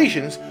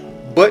situations,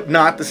 but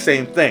not the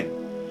same thing.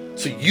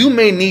 So you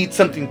may need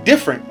something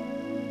different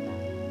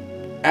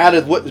out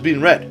of what is being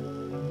read.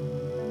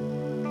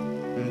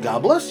 And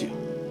God bless you.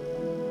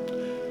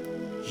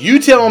 You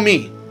tell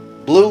me,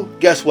 Blue,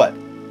 guess what?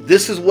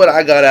 This is what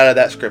I got out of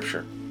that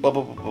scripture. Blah,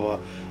 blah, blah, blah.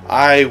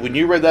 When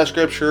you read that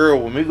scripture, or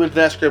when we went to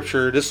that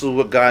scripture, this is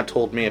what God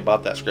told me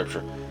about that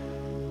scripture.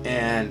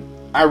 And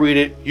I read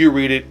it, you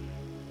read it,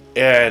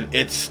 and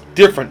it's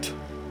different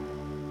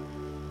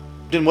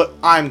than what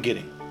I'm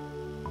getting.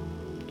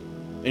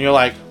 And you're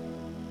like,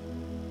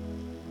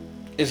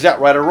 is that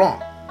right or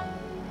wrong?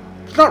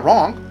 It's not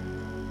wrong.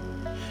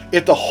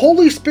 If the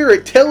Holy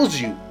Spirit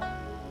tells you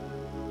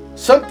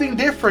something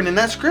different in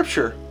that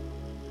scripture,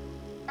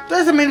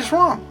 doesn't mean it's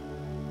wrong.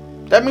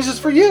 That means it's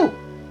for you.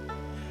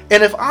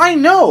 And if I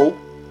know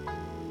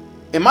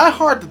in my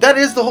heart that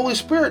is the Holy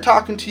Spirit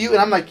talking to you, and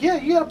I'm like, yeah,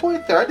 you got a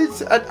point there. I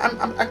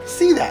can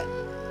see that.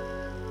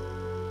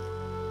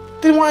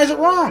 Then why is it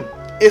wrong?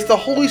 It's the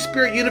Holy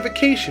Spirit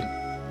unification.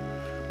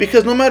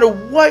 Because no matter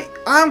what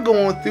I'm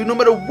going through, no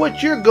matter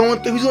what you're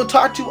going through, He's going to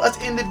talk to us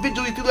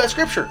individually through that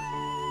scripture.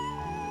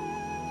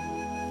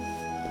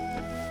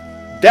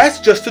 That's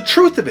just the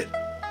truth of it.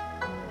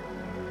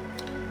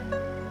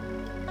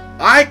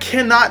 I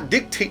cannot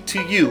dictate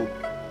to you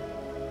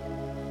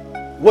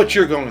what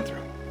you're going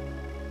through,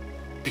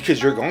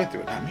 because you're going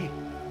through it, not me.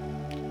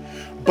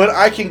 But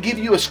I can give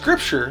you a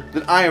scripture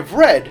that I have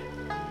read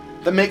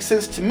that makes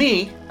sense to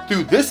me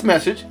through this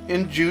message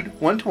in Jude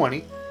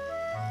 1:20,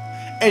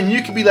 and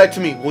you can be like to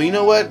me, well, you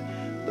know what?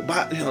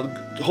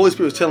 The Holy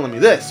Spirit was telling me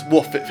this.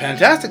 Well,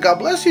 fantastic. God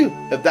bless you.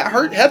 If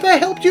that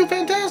helped you,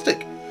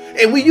 fantastic.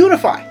 And we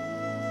unify.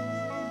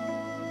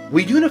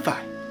 We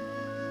unify.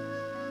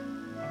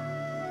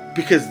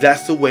 Because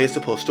that's the way it's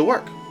supposed to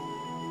work.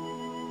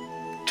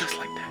 Just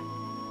like that.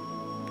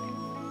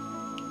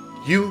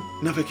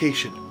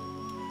 Unification.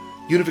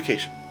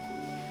 Unification.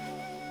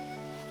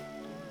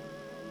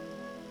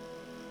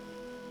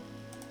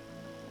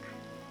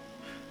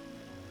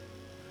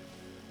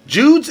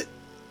 Jude's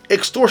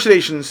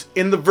extortions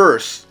in the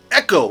verse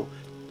echo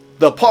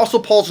the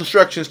Apostle Paul's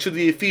instructions to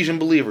the Ephesian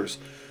believers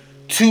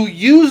to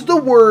use the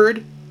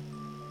word,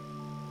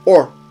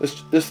 or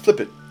let's flip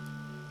it.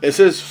 It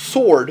says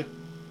sword,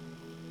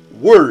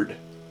 word.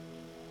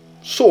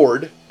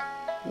 Sword,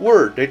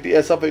 word. Take the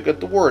S off, you got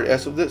the word.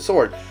 S of the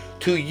sword.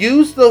 To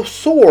use the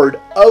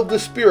sword of the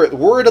Spirit,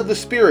 word of the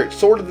Spirit,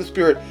 sword of the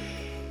Spirit.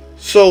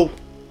 So,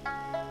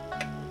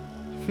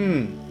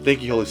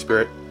 thank you, Holy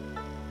Spirit.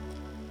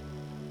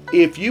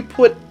 If you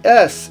put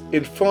S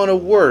in front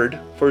of word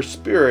for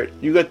Spirit,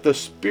 you got the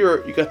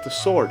Spirit, you got the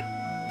sword.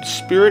 The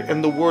Spirit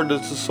and the word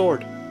is the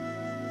sword.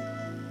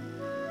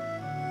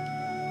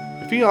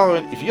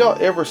 If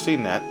y'all ever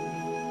seen that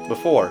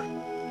before,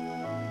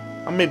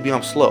 maybe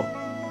I'm slow.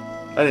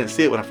 I didn't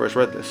see it when I first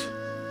read this.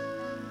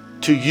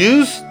 To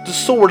use the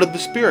sword of the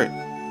Spirit,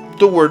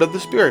 the word of the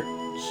Spirit,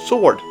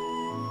 sword.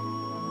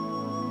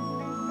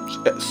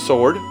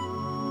 Sword,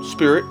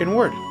 Spirit, and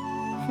word.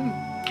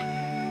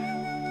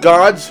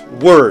 God's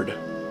word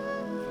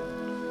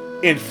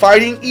in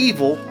fighting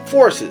evil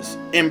forces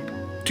and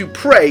to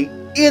pray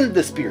in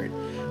the Spirit.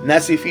 And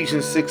that's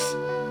Ephesians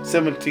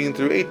 6:17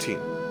 through 18.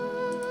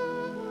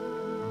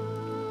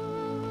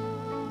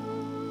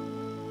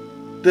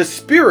 The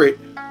Spirit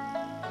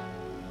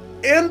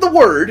and the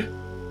word,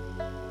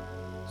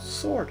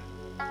 sword.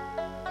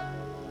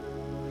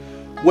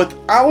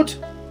 Without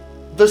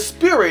the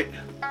Spirit,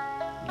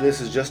 this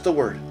is just a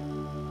word.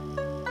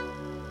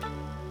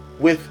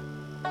 With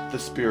the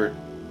Spirit,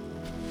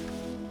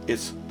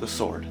 it's the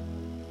sword.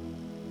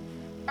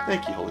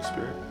 Thank you, Holy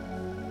Spirit.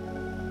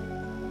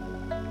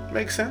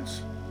 Makes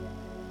sense?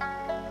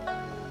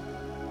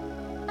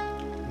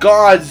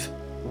 God's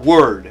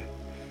word.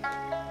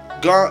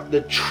 God,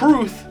 the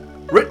truth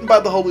written by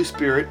the Holy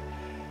Spirit,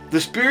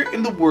 the Spirit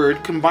and the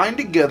word combined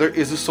together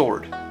is the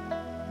sword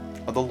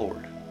of the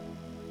Lord.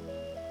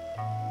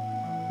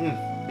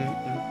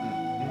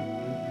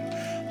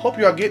 Hope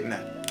you're all getting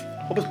that.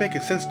 Hope it's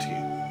making sense to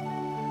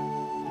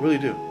you. Really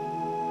do.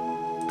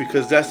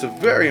 Because that's a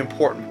very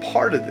important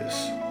part of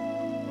this.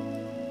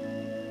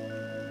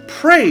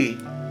 Pray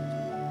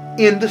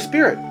in the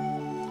Spirit.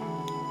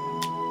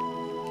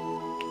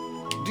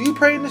 Do you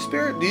pray in the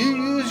Spirit? Do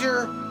you use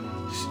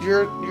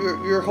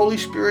your Holy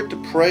Spirit to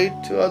pray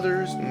to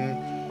others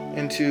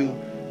and to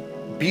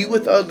be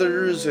with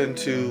others and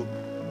to,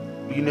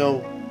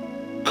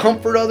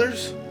 comfort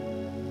others?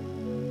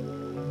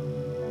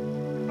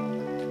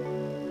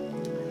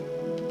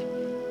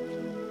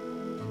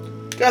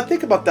 Gotta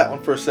think about that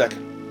one for a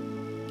second.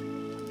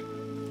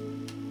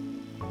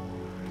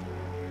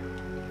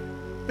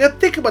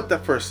 Think about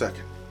that for a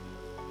second.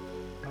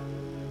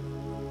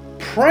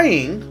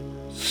 Praying,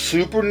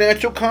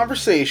 supernatural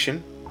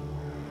conversation,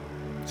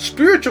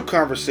 spiritual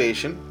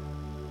conversation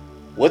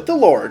with the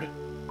Lord,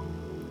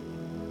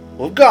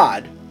 with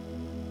God,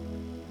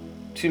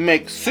 to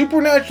make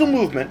supernatural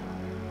movement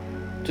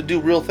to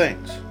do real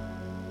things.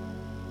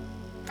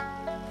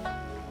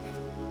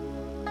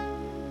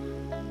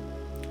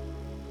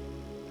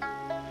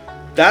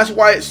 That's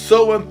why it's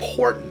so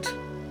important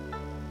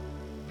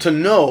to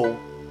know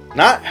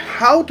not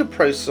how to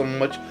pray so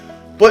much,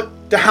 but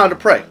to how to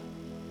pray.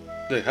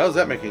 Like, how does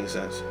that make any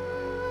sense?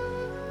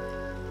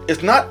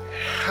 It's not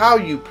how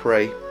you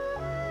pray,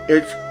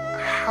 it's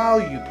how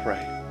you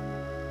pray.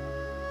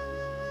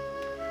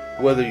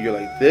 Whether you're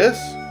like this,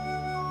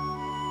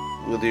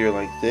 whether you're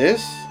like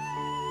this,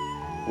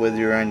 whether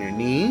you're on your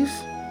knees,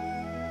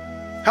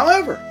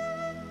 however,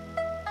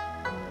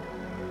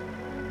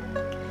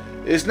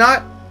 it's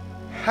not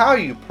how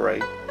you pray,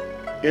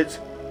 it's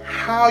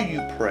how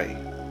you pray.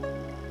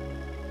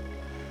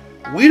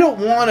 We don't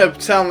want to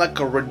sound like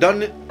a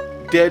redundant,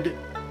 dead,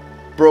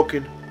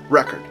 broken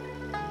record.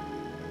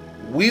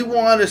 We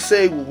want to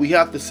say what we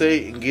have to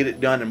say and get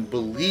it done and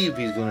believe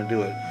He's going to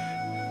do it.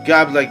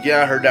 God be like,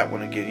 yeah, I heard that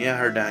one again. Yeah, I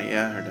heard that.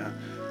 Yeah, I heard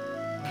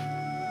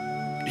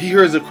that. He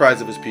hears the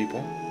cries of His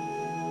people.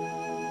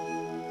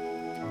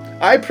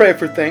 I pray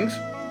for things,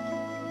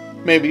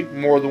 maybe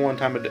more than one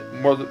time a day.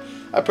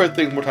 I pray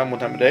things one time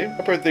a day.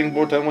 I pray things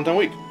one time a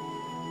week.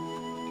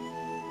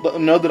 Let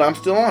them know that I'm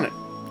still on it.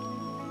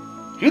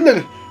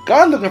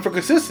 God's looking for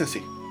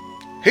consistency.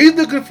 He's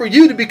looking for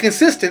you to be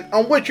consistent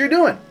on what you're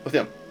doing with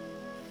Him.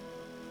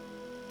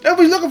 That's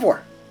what He's looking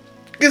for.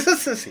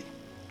 Consistency.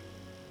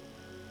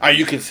 Are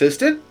you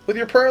consistent with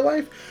your prayer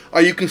life?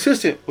 Are you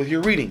consistent with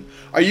your reading?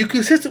 Are you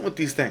consistent with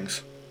these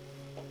things?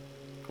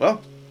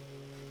 Well,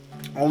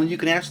 only you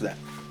can answer that.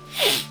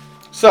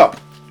 So,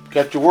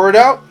 got your word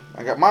out?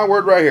 I got my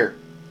word right here.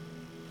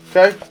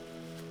 Okay?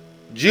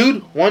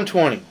 Jude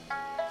 1:20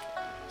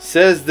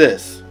 says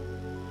this.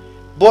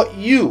 But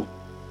you,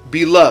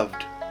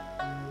 beloved,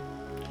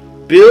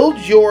 build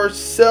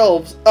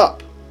yourselves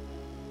up,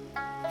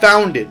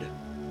 founded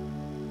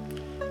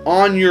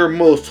on your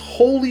most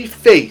holy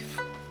faith.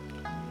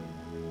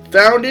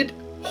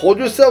 Hold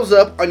yourselves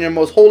up on your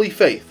most holy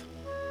faith.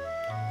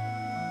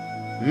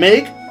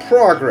 Make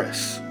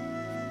progress.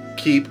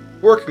 Keep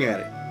working at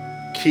it.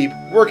 Keep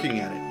working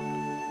at it.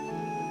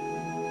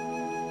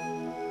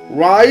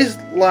 Rise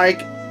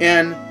like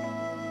an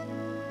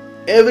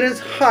evidence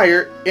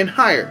higher and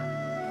higher.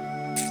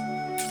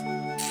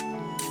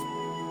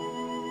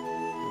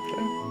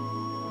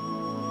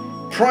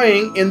 Okay.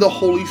 Praying in the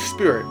Holy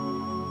Spirit.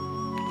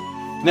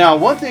 Now,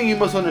 one thing you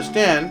must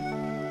understand,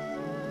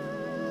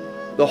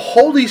 the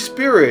Holy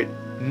Spirit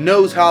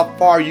knows how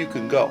far you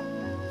can go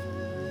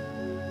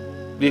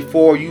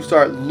before you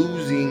start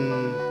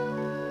losing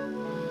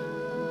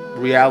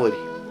reality.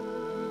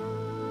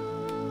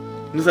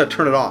 You just gotta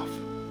turn it off.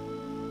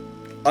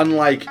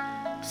 Unlike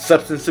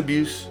substance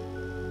abuse,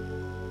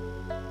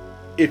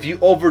 if you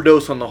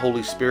overdose on the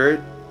Holy Spirit,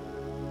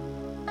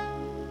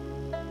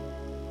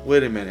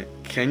 wait a minute,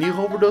 can you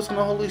overdose on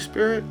the Holy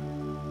Spirit?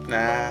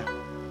 Nah.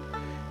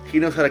 He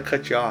knows how to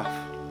cut you off.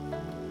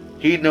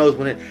 He knows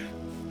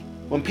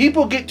when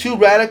people get too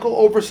radical,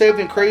 oversaved,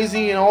 and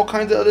crazy, and all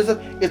kinds of other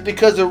stuff, it's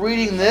because they're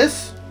reading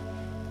this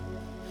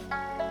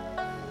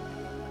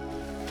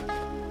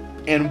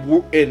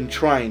and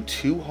trying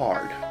too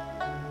hard.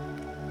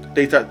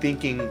 They start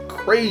thinking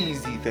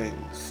crazy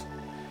things.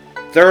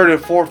 Third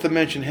and fourth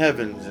dimension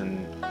heavens,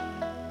 and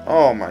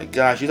oh my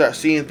gosh, you start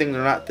seeing things that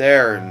are not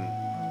there,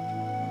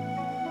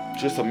 and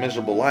just a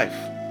miserable life.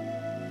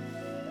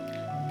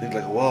 Think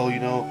like, well,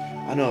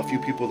 I know a few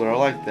people that are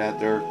like that.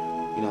 They're,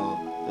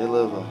 they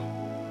live a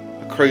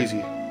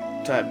crazy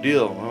type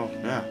deal. Well,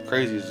 yeah,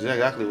 crazy is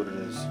exactly what it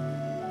is.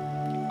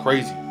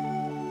 Crazy.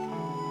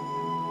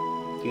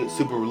 You get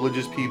super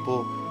religious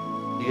people.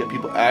 You get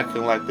people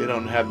acting like they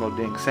don't have no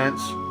dang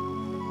sense.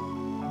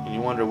 And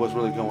you wonder what's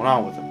really going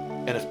on with them.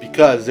 And it's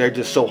because they're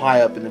just so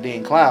high up in the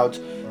dang clouds.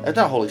 That's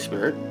not Holy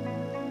Spirit.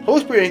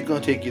 Holy Spirit ain't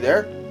going to take you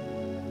there.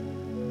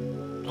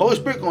 Holy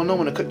Spirit going to know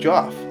when to cut you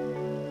off.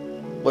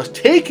 What's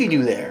taking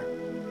you there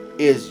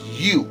is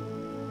you.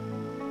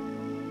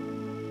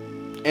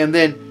 And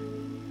then,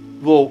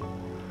 well,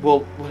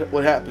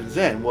 what happens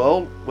then?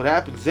 Well, what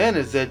happens then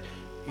is that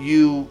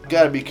you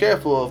got to be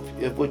careful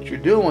if what you're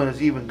doing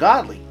is even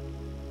godly.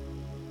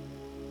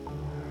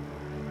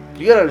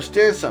 You got to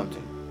understand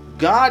something.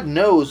 God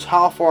knows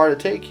how far to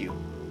take you.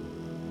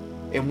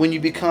 And when you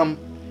become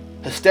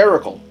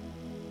hysterical,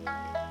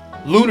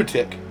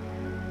 lunatic,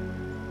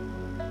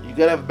 you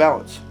got to have a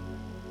balance.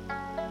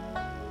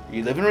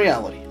 You live in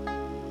reality.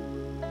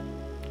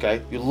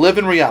 Okay? You live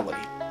in reality.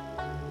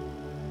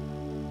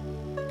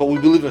 But we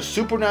believe in a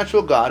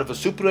supernatural God, of a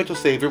supernatural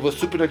Savior, with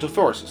supernatural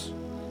forces.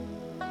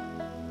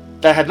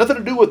 That had nothing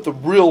to do with the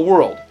real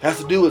world. It has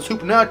to do with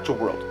supernatural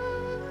world.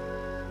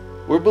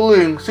 We're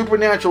believing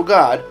supernatural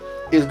God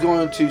is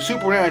going to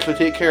supernaturally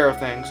take care of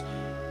things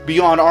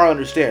beyond our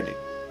understanding.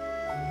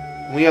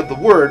 We have the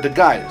Word to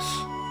guide us,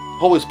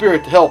 Holy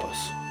Spirit to help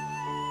us.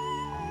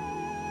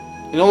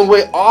 And the only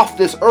way off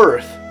this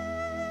earth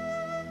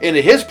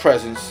into His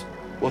presence,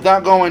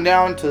 without going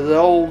down to the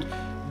old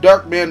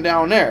dark man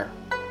down there,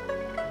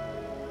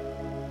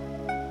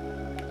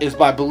 is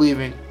by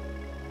believing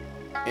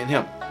in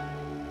Him,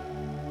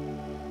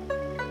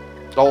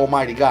 the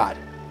Almighty God,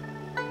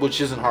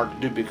 which isn't hard to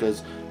do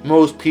because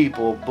most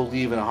people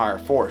believe in a higher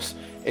force.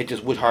 It's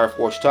just which higher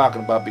force you're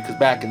talking about, because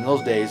back in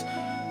those days,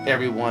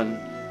 everyone,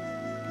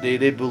 they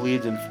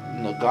believed in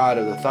the God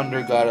of the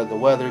thunder, God of the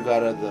weather,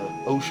 God of the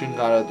ocean,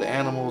 God of the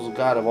animals,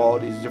 God of all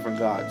these different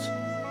gods.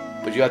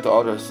 But you have to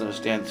also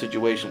understand the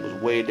situation was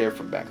way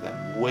different back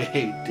then.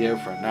 Way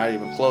different. Not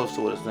even close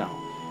to what it is now.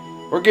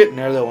 We're getting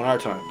there though in our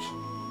times.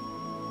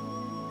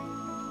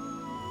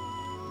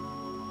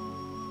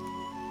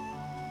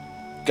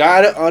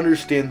 Gotta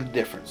understand the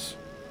difference.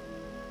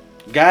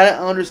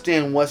 Gotta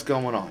understand what's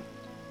going on.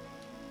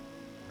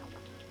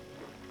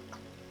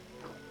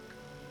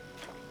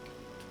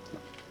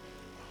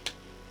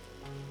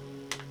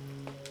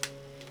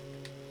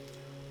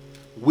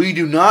 We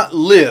do not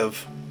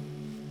live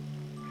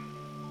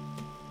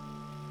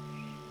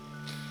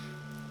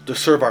to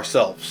serve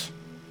ourselves.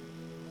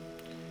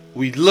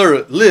 We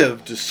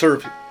live to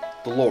serve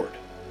the Lord.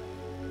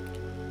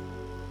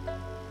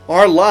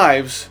 Our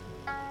lives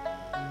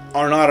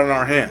are not in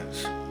our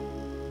hands.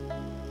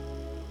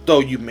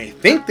 Though you may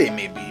think they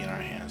may be in our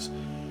hands,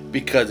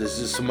 because it's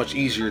just so much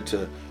easier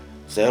to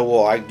say,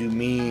 well, I do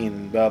me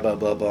and blah, blah,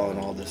 blah, blah, and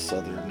all this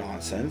other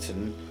nonsense.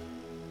 And,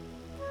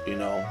 you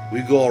know,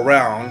 we go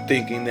around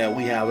thinking that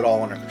we have it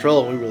all under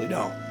control, and we really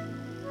don't.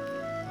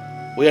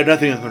 We have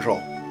nothing in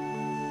control.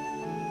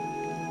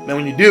 Now,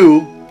 when you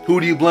do, who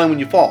do you blame when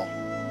you fall?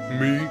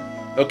 Me.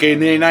 Okay,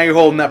 and then now you're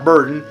holding that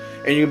burden,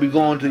 and you're going to be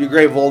going to your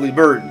grave with all these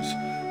burdens.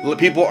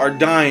 People are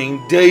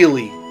dying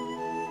daily.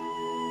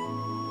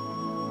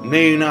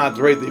 Maybe not at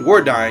the rate they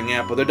were dying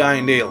at, but they're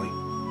dying daily.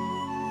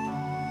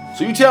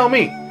 So you tell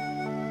me,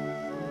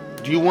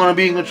 do you want to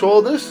be in control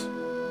of this?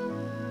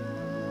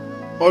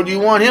 Or do you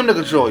want Him to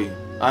control you?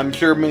 I'm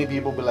sure many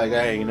people will be like,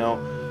 hey, you know,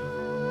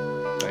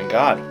 thank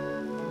God.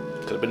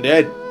 Could have been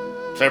dead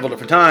several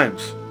different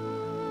times.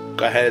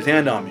 God had His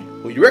hand on me.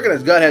 Well, you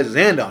recognize God has His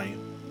hand on you.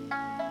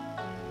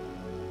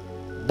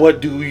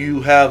 But do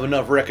you have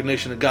enough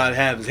recognition that God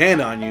has His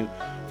hand on you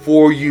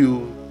for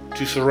you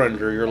to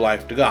surrender your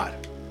life to God?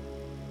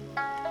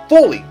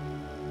 Fully.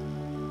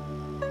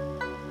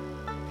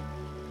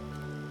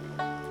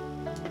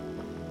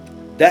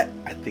 That,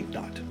 I think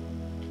not.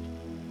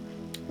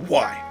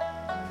 Why?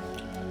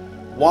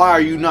 Why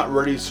are you not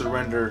ready to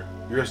surrender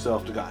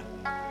yourself to God?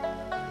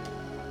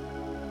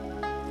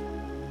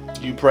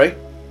 Do you pray?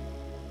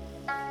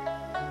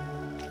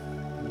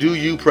 Do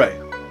you pray?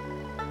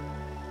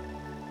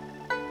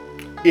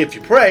 If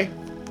you pray,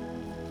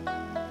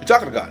 you're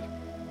talking to God.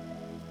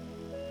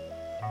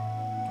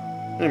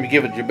 You're going to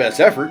give it your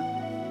best effort,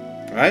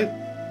 right?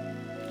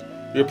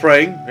 You're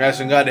praying, you're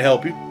asking God to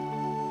help you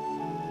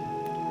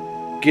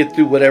get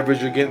through whatever it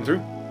is you're getting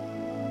through.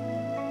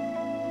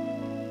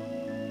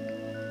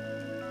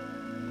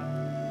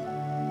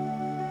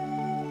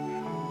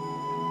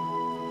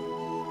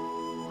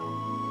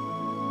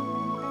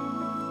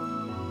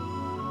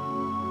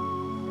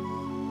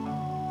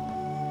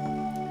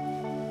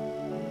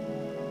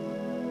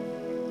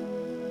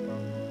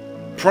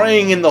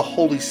 Praying in the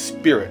Holy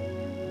Spirit.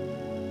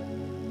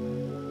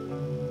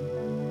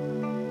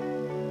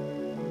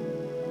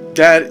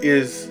 That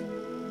is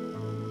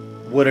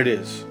what it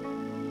is.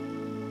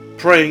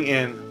 Praying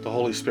in the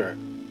Holy Spirit.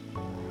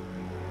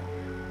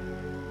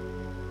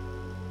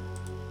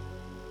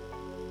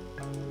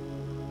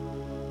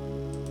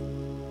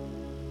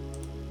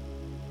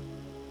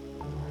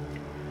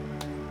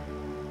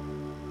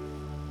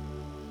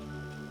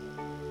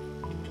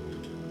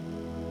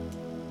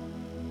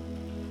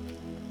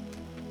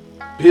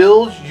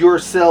 Build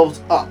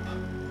yourselves up.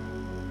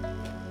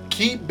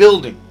 Keep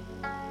building.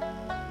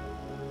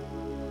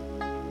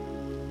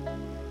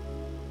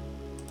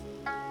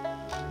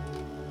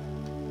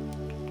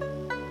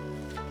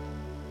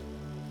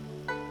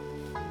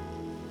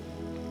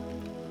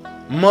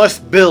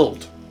 Must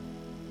build.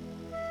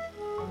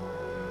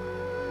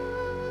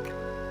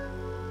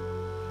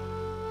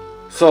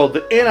 So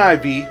the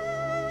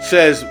NIV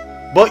says,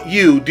 but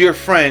you, dear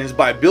friends,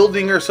 by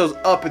building yourselves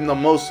up in the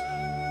most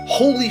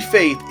holy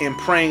faith and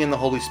praying in the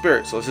Holy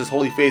Spirit. So this is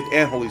holy faith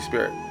and Holy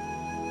Spirit.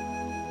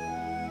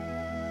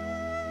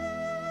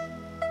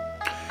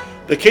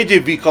 The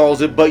KJV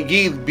calls it, but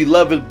ye,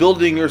 beloved,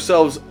 building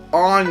yourselves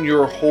on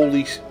your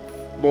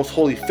most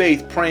holy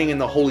faith, praying in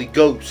the Holy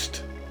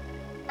Ghost.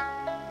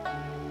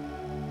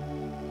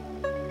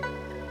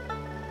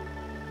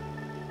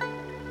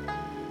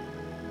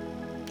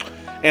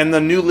 And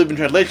the New Living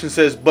Translation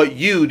says, but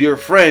you, dear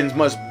friends,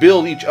 must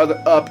build each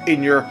other up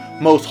in your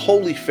most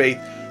holy faith.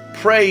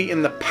 Pray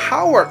in the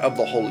power of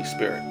the Holy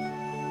Spirit.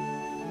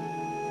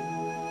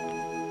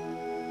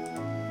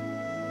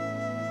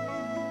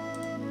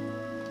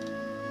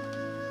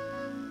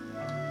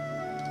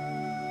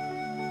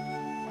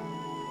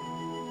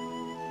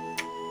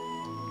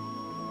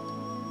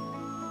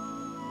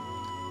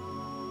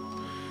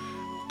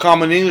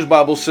 Common English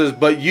Bible says,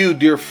 but you,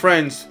 dear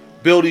friends,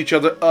 build each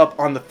other up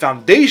on the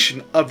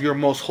foundation of your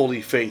most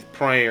holy faith,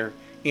 prayer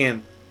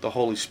in the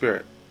Holy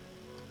Spirit.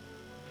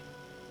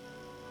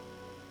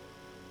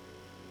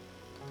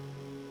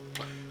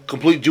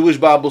 Complete Jewish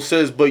Bible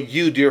says, but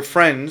you, dear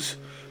friends,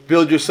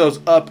 build yourselves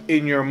up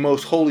in your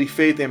most holy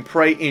faith and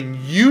pray in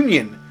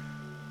union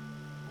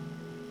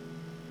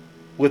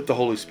with the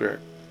Holy Spirit.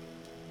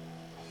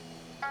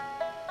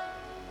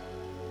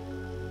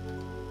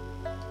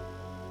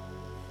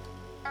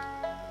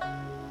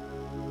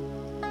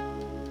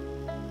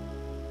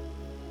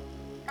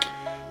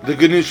 The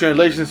Good News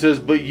Translation says,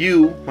 but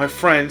you, my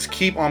friends,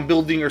 keep on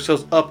building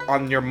yourselves up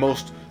on your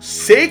most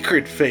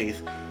sacred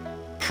faith.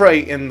 Pray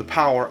in the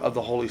power of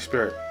the Holy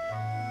Spirit.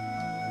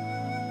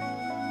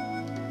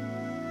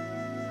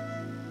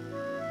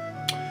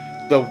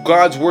 The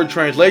God's Word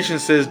Translation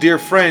says, dear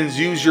friends,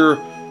 use your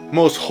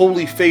most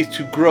holy faith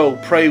to grow.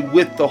 Pray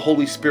with the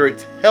Holy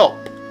Spirit's help.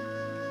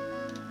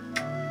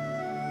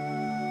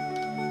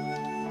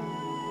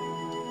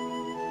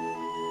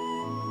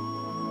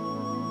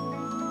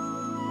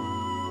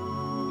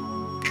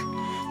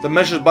 The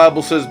Message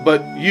Bible says,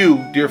 but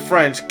you, dear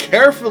friends,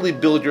 carefully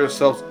build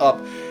yourselves up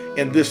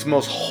in this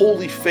most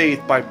holy faith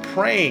by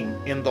praying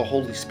in the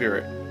Holy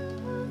Spirit.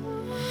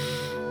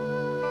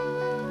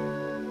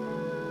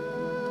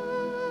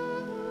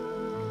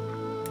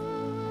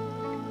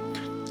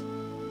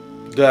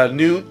 The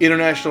New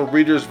International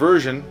Reader's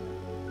Version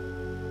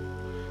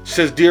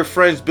says, dear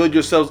friends, build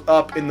yourselves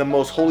up in the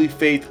most holy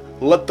faith.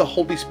 Let the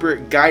Holy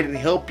Spirit guide and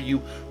help you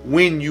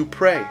when you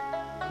pray.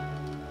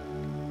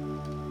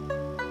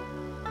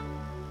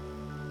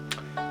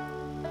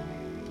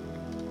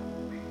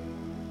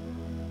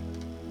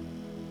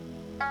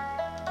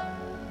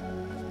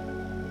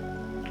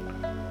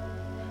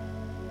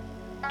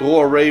 The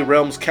O.R.A.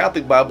 Realms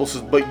Catholic Bible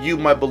says, but you,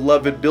 my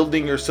beloved,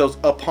 building yourselves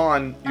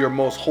upon your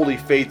most holy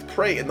faith,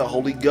 pray in the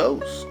Holy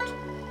Ghost.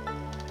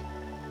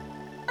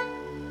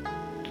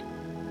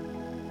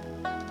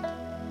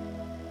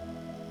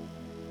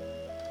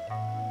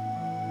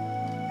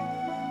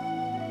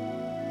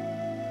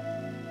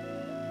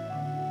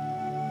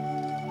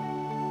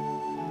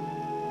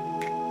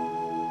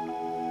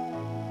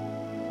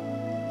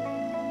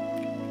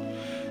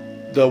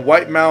 The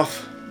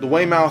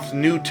Weymouth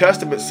New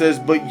Testament says,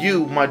 but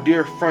you, my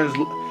dear friends,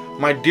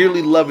 my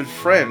dearly loved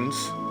friends,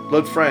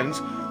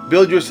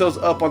 build yourselves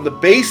up on the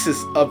basis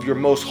of your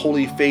most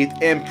holy faith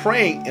and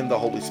praying in the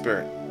Holy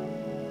Spirit.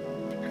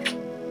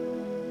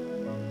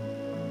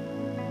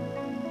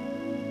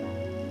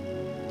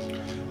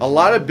 A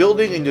lot of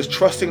building and just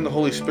trusting the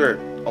Holy Spirit.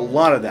 A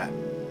lot of that.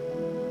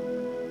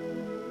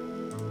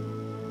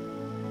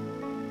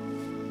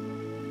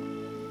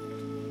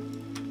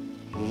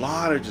 A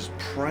lot of just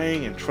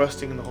praying and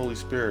trusting in the Holy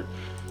Spirit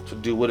to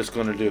do what it's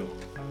going to do.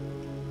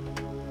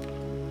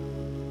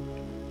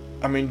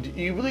 I mean,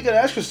 you really got to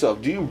ask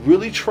yourself, do you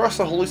really trust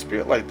the Holy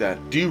Spirit like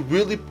that? Do you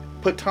really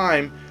put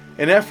time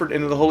and effort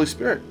into the Holy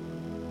Spirit?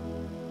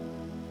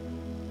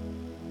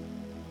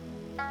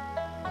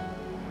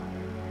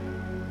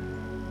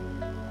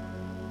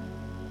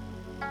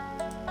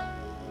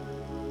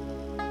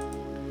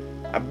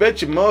 I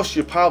bet you most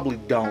you probably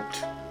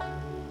don't.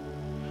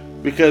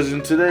 Because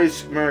in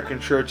today's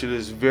American church, it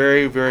is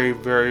very, very,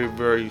 very,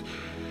 very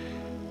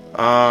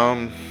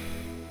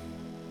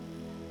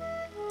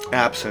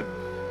absent.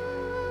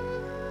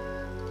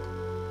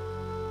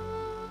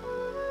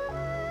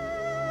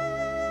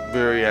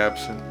 Very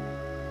absent.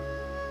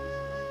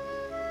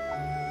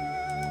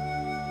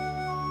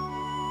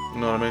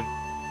 You know what I mean?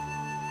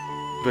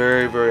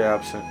 Very, very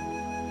absent.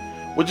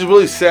 Which is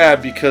really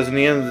sad, because in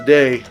the end of the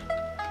day,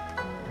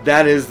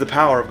 that is the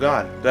power of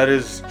God. That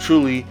is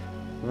truly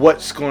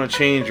what's going to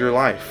change your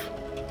life.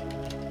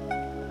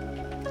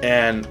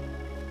 And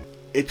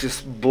it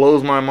just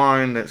blows my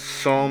mind that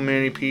so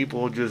many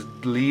people just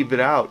leave it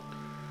out.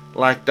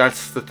 Like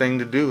that's the thing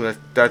to do.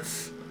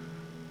 That's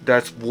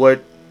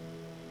what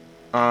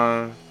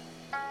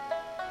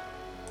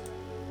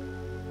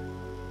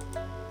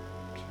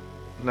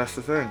that's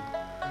the thing.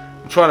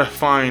 I'm trying to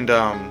find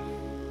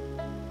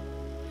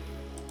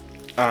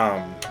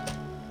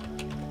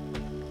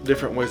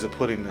different ways of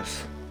putting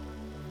this.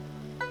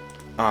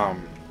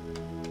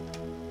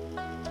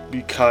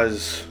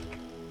 because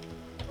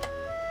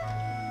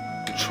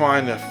I'm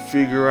trying to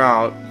figure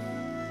out.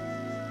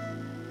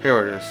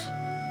 Here it is.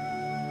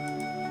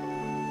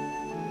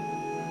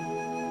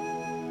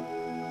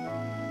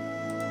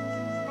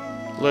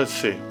 Let's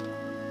see.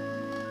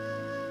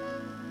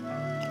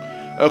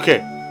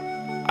 Okay,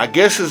 I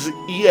guess it's the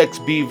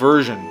EXB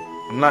version.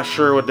 I'm not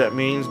sure what that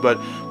means, but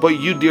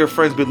you, dear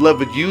friends,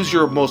 beloved, use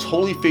your most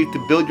holy faith to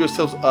build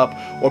yourselves up,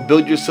 or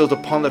build yourselves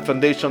upon the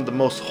foundation of the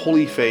most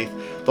holy faith,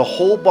 the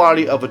whole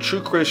body of a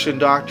true Christian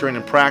doctrine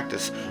and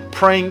practice,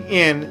 praying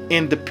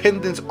in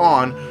dependence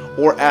on,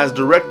 or as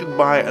directed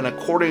by and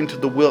according to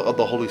the will of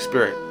the Holy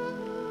Spirit.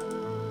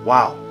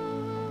 Wow,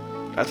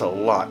 that's a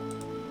lot.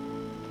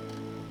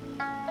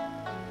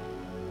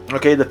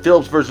 Okay, the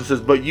Phillips version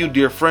says, but you,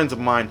 dear friends of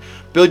mine,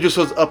 build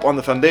yourselves up on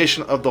the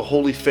foundation of the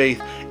holy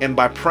faith, and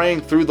by praying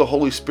through the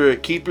Holy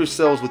Spirit, keep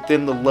yourselves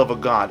within the love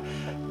of God.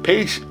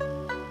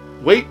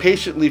 Wait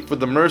patiently for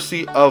the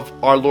mercy of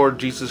our Lord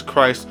Jesus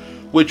Christ,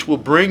 which will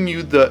bring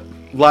you the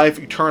life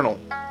eternal.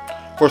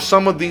 For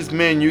some of these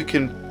men you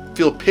can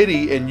feel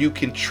pity and you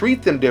can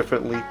treat them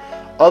differently.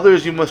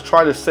 Others you must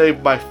try to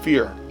save by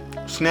fear,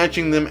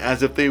 snatching them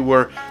as if they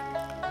were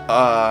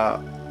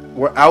out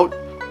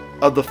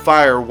of the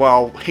fire,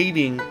 while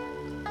hating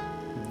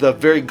the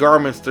very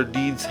garments their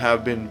deeds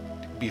have been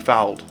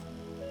befouled.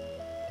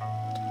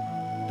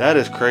 That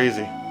is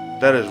crazy.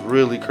 That is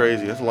really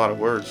crazy. That's a lot of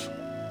words.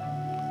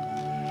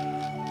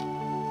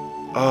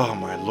 Oh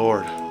my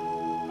Lord.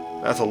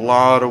 That's a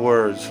lot of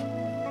words.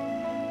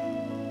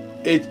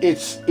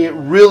 It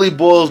really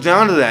boils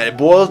down to that. It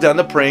boils down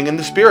to praying in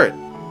the Spirit.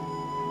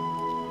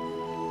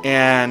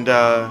 And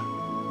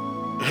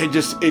it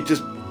just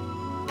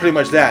pretty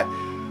much that.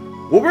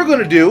 What we're going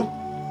to do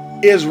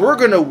is we're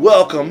going to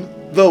welcome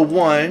the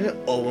one,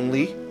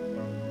 only,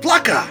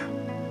 Flaka.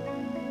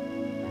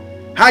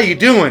 How you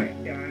doing?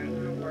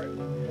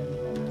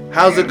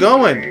 How's it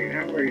going?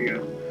 How are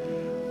you?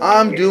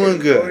 I'm doing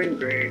good. Doing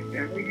great.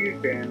 How have you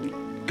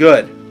been?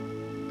 Good.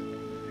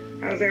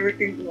 How's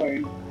everything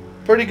going?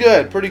 Pretty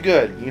good. Pretty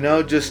good. You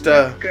know, just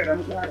Good.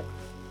 I'm glad.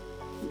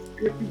 It's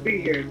good to be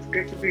here. It's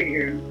good to be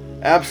here.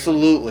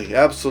 Absolutely.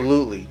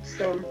 Absolutely.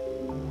 So.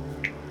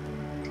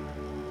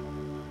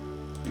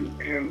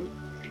 Okay.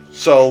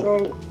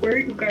 So where are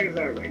you guys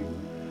at right now?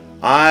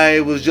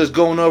 I was just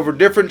going over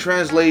different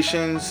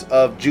translations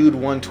of Jude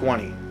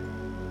 120.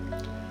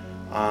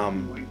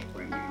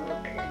 120.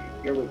 Okay.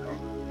 Here we go.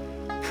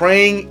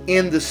 Praying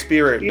in the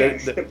Spirit.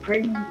 Yes, the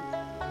praying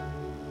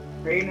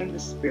in the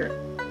Spirit.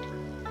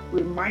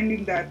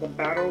 Reminding that the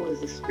battle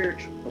is a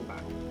spiritual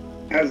battle,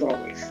 as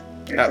always.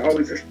 It's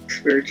always a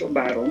spiritual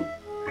battle,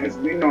 as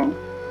we know.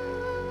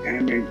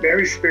 And a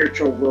very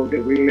spiritual world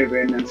that we live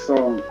in, and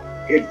so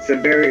it's a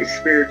very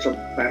spiritual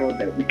battle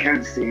that we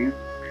can't see.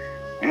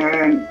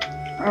 And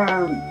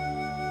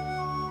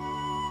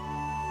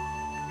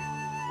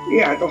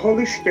the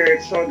Holy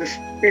Spirit, so the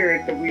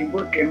Spirit that we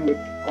work in with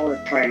all the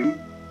time.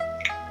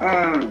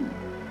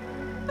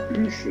 Let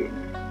me see.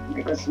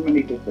 I got so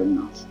many different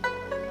notes.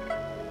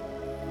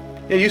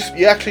 Yeah,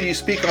 you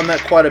speak on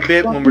that quite a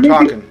bit when we're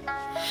talking.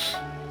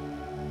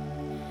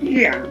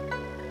 Yeah.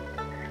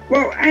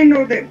 Well, I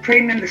know that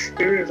praying in the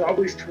Spirit is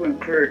always to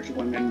encourage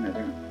one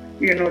another.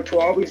 You know, to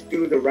always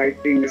do the right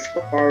thing as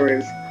far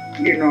as,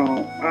 you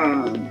know,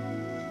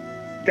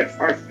 that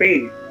our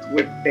faith,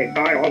 with that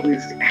God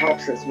always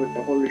helps us with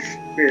the Holy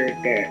Spirit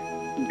that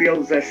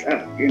builds us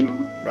up, you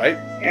know. Right.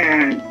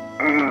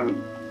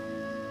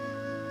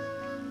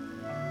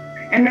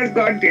 And as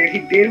God did, He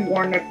did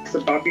warn us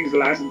about these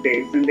last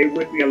days, and there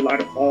would be a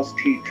lot of false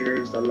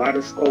teachers, a lot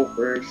of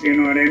scoffers, you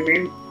know what I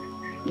mean?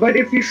 But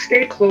if you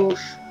stay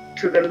close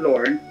to the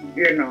Lord,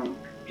 you know,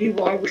 He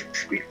will always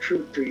speak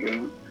truth to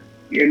you,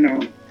 you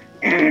know,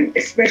 and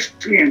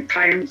especially in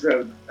times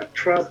of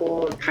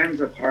trouble,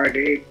 times of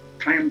heartache,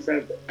 times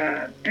of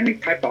any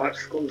type of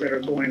obstacles that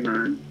are going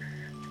on,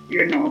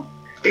 you know,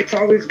 it's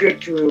always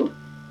good to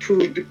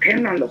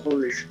depend on the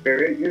Holy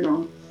Spirit, you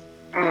know.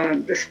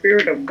 The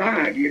Spirit of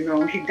God, you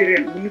know, He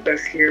didn't leave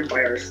us here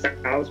by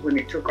ourselves when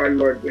He took our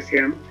Lord with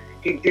Him.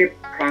 He did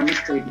promise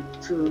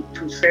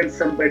to send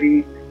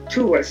somebody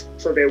to us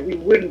so that we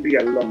wouldn't be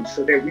alone,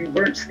 so that we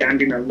weren't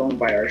standing alone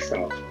by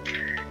ourselves.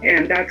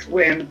 And that's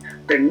when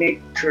the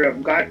nature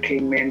of God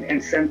came in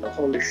and sent the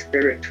Holy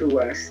Spirit to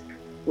us,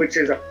 which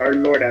is our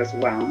Lord as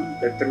well,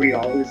 the three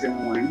always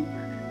in one.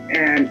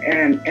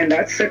 And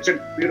that's such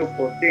a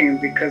beautiful thing,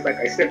 because like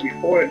I said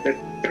before, the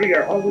three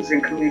are always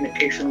in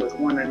communication with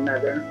one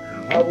another,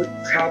 always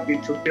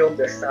helping to build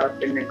us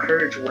up and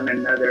encourage one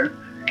another,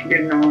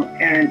 you know,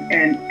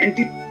 and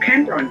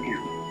depend on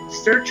Him.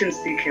 Search and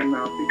seek Him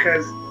out,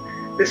 because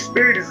the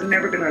Spirit is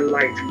never going to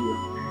lie to you.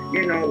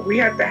 You know, we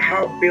have to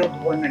help build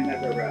one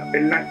another up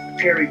and not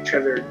tear each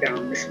other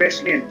down,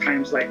 especially in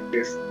times like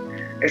this.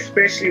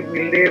 Especially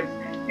we live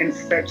in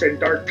such a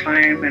dark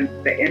time and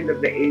the end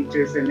of the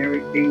ages and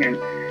everything. And,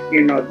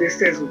 you know,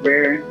 this is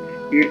where,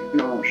 you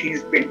know,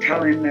 He's been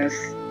telling us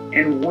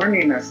and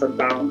warning us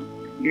about,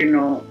 you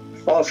know,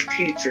 false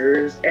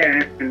teachers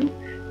and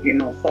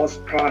false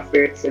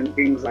prophets and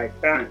things like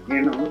that.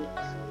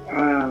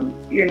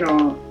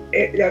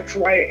 That's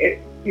why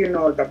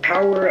the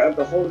power of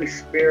the Holy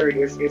Spirit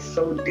is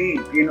so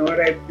deep. You know what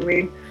I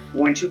mean?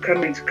 Once you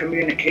come into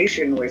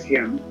communication with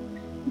Him,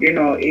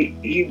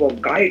 He will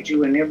guide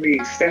you in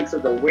every sense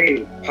of the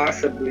way,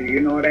 possibly.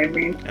 You know what I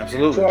mean?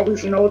 Absolutely. So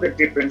always know the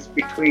difference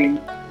between,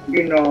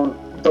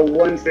 the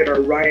ones that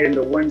are right and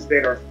the ones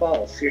that are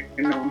false.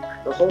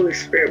 The Holy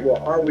Spirit will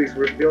always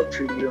reveal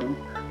to you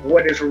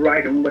what is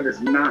right and what is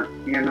not.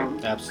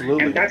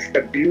 Absolutely. And that's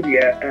the beauty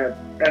of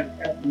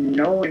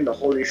knowing the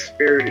Holy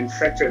Spirit in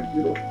such a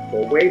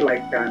beautiful way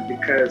like that,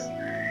 because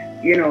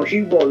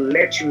He will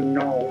let you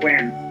know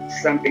when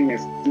something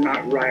is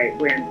not right,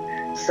 when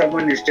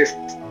someone is just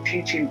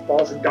teaching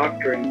false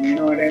doctrine. You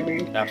know what I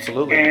mean?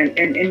 Absolutely. And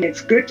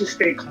it's good to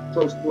stay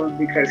close to Him,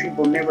 because He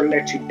will never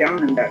let you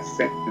down in that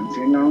sense.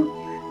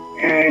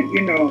 And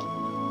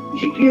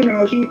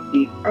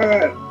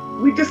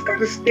we just got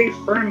to stay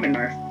firm in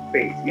our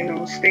faith.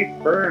 Stay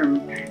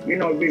firm.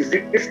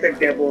 Resist the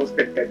devils,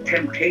 the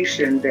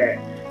temptation that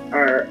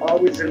are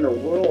always in the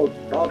world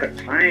all the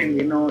time.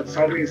 It's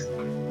always,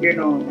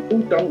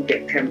 who don't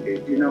get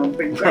tempted.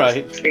 But you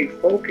gotta stay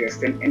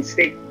focused and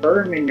stay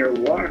firm in your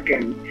walk,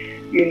 and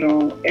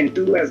and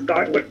do as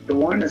God would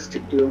want us to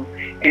do,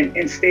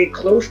 and stay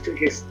close to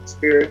His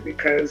Spirit,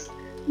 because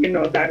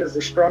that is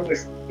the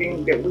strongest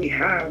thing that we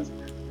have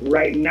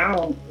right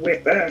now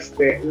with us,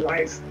 that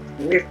lies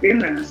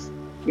within us,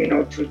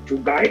 to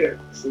guide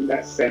us in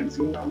that sense,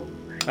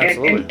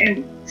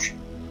 Absolutely.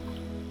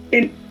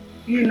 and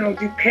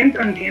depend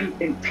on Him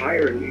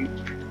entirely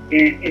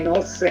in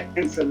all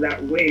sense of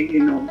that way,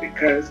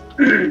 because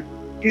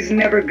He's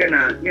never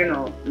gonna,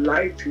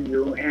 lie to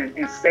you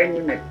and send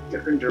you in a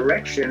different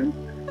direction.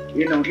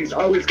 He's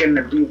always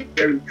gonna be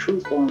very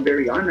truthful and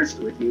very honest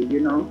with you.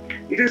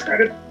 You just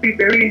gotta be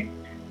very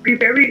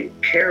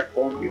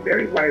careful, be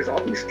very wise.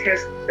 Always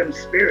test them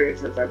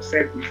spirits, as I've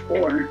said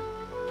before.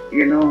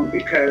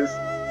 Because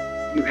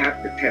you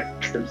have to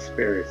test them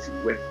spirits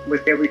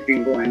with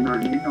everything going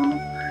on.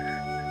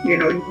 We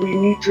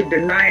need to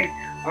deny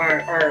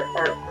our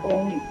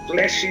own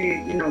fleshy,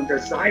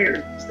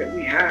 desires that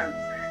we have,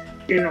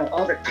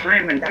 all the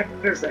time, and that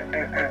is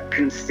a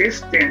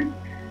consistent,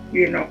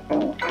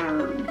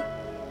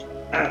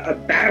 a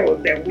battle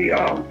that we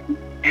all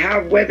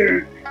have.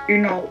 Whether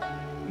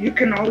you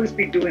can always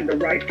be doing the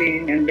right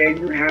thing, and then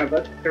you have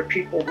other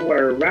people who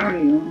are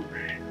around you,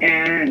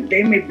 and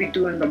they may be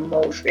doing the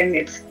most, and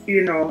it's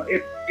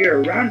if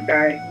you're around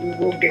that, you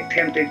will get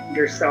tempted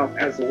yourself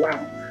as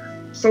well.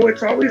 So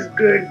it's always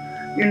good,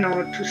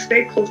 to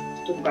stay close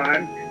to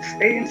God,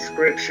 stay in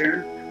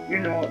Scripture.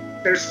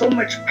 There's so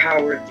much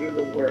power through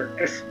the Word,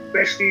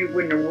 especially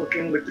when you're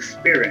working with the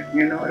Spirit.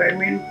 You know what I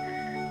mean?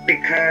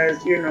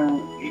 Because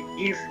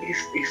he's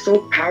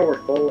so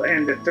powerful,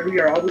 and the three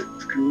are always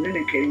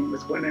communicating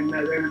with one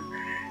another.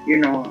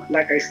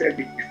 Like I said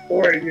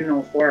before,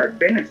 for our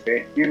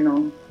benefit.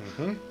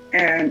 Mm-hmm.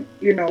 And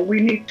we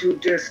need to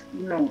just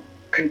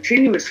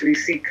continuously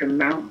seek Him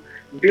out,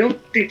 build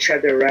each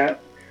other up,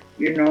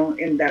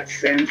 in that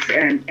sense,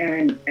 and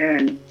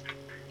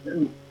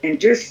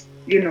just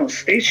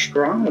stay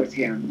strong with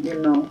Him.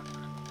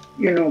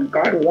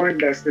 God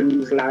warned us in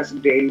these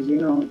last days,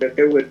 that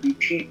there would be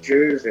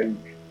teachers and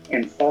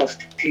false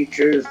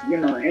teachers,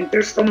 and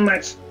there's so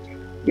much,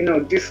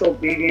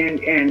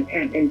 disobedient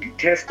and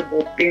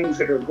detestable things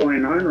that are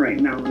going on right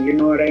now. You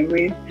know what I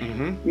mean?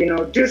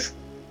 Mm-hmm. Just,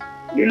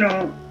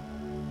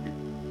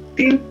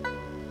 think,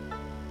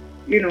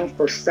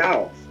 for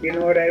self. You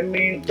know what I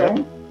mean?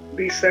 Don't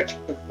be such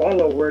a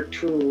follower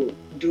to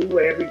do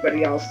what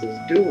everybody else is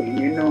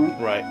doing.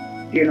 Right.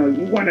 You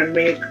want to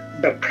make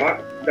the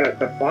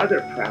Father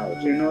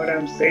proud. You know what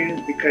I'm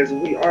saying? Because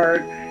we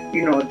are,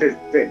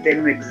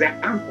 the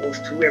examples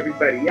to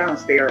everybody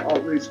else. They are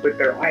always with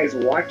their eyes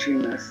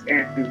watching us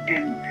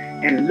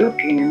and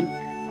looking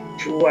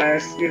to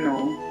us,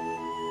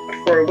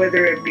 for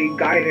whether it be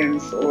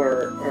guidance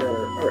or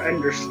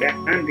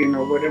understanding,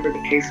 or whatever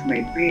the case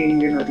may be,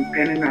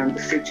 depending on the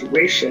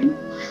situation.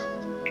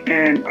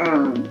 And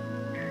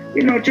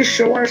just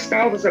show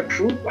ourselves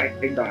approved by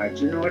God.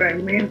 You know what I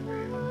mean?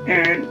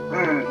 And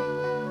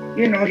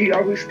He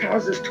always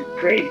tells us to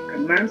pray,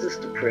 commands us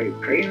to pray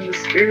in the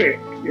Spirit.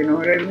 You know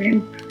what I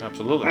mean?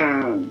 Absolutely.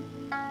 And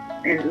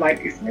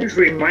like He's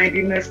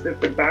reminding us that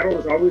the battle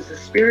is always a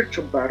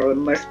spiritual battle. It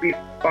must be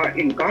fought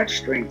in God's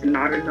strength,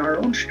 not in our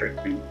own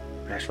strength.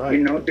 That's right.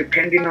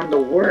 Depending on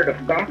the Word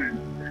of God.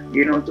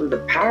 Through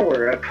the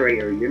power of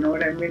prayer. You know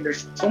what I mean?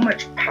 There's so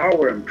much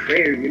power in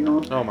prayer.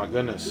 Oh my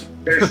goodness.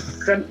 There's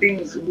some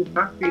things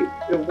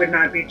that would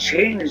not be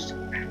changed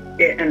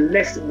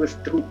unless it was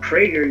through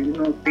prayer.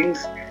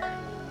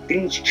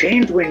 Things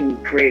change when you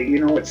pray.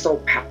 It's so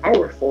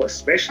powerful,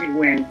 especially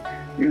when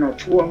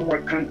two or more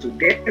come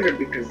together,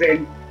 because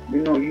then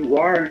you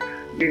are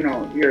you're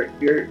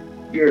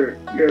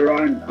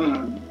on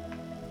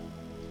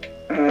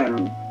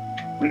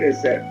what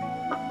is that?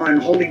 On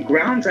holy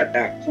grounds at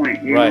that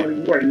point. Right.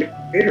 You are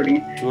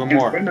literally Two or in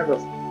more. front of the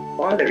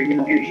Father, you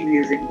know, and He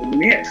is in the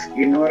midst.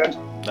 You know what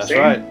I'm That's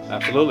saying? right.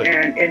 Absolutely.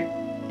 And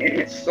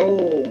it's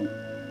so,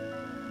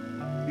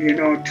 you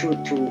know,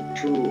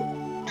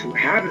 to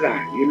have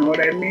that. You know what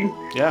I mean?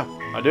 Yeah,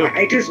 I do.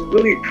 I just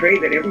really pray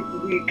that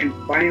everybody can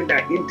find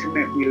that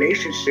intimate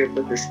relationship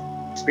with the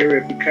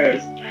Spirit,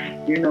 because,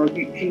 you know,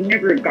 He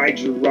never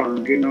guides you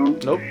wrong, you know?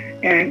 Nope.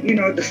 And, you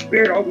know, the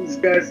Spirit always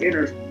does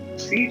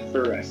intercede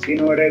for us, you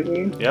know what I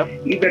mean? Yep.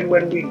 Even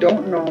when we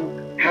don't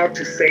know how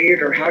to say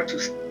it or how to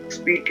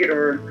speak it,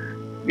 or,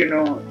 you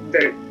know,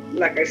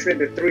 like I said,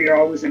 the three are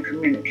always in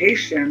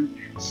communication.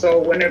 So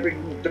whenever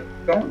you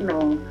don't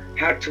know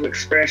how to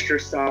express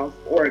yourself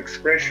or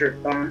express your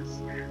thoughts,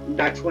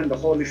 that's when the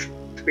Holy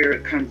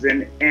Spirit comes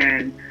in,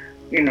 and,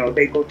 you know,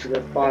 they go to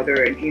the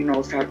Father, and He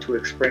knows how to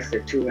express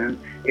it to Him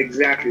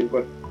exactly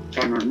what's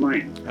on our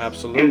mind.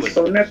 Absolutely. And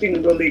so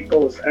nothing really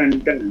goes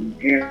undone,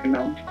 you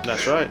know.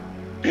 That's right.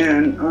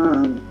 And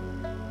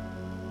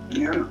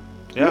yeah.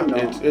 Yeah, You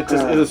know, it's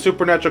a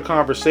supernatural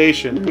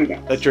conversation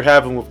yes, that you're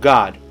having with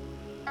God.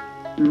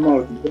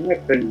 most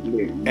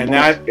definitely. And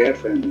most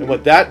definitely. And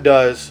what that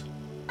does,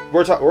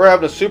 we're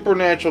having a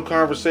supernatural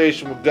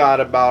conversation with God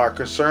about our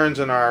concerns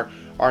and our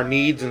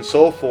needs and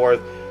so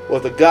forth,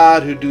 with a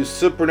God who does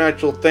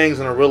supernatural things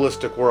in a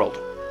realistic world.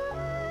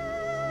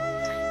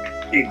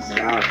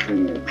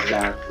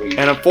 Exactly.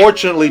 And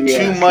unfortunately,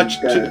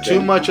 Yes,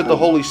 too much of the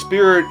Holy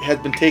Spirit has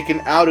been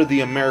taken out of the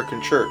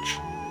American church.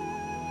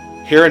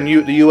 Here in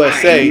the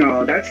USA,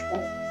 No, that's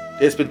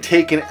it's been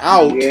taken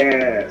out,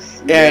 yes.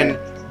 and yes.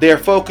 they're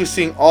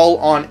focusing all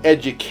on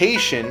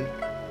education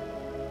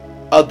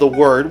of the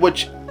Word,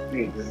 which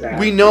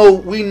Exactly. we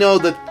know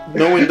that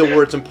knowing the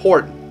Word's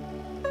important.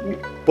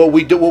 But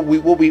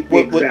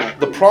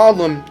the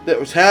problem that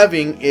was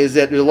having is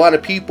that there's a lot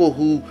of people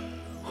who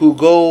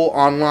go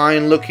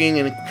online looking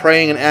and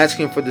praying and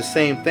asking for the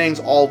same things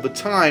all the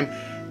time.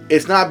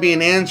 It's not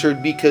being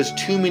answered because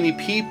too many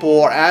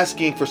people are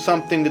asking for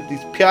something that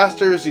these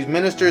pastors, these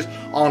ministers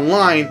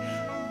online,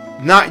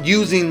 not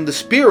using the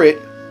Spirit,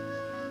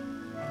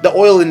 the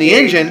oil in the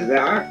engine,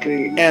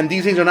 Exactly. and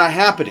these things are not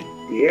happening.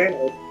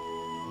 Yes.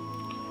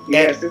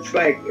 Yes, it's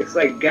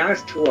like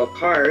gas to a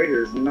car. It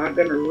is not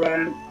going to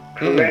run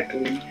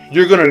correctly.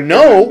 You're going to if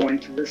know. you're not going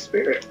to the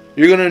Spirit.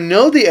 You're going to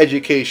know the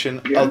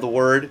education Yeah. of the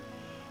Word,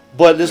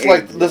 but just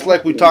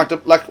like we talked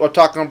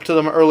to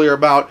them earlier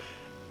about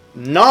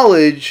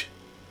knowledge.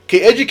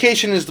 Okay,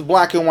 education is the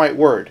black and white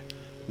word.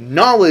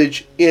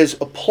 Knowledge is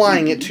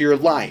applying it to your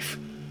life.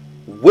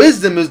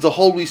 Wisdom is the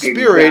Holy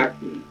Spirit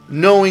Exactly.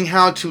 knowing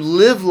how to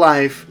live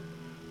life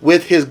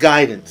with His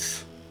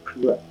guidance.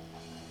 Correct.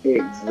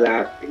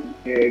 Exactly.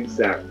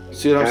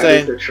 See what I'm That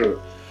saying? is the truth.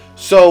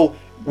 So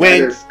That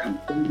is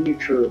completely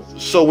true.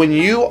 So when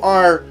you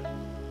are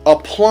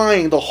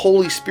applying the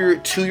Holy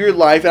Spirit to your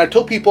life, and I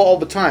tell people all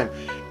the time,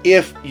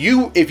 if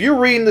you're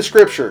reading the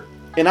Scripture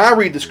and I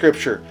read the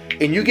Scripture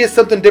and you get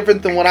something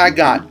different than what I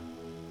got,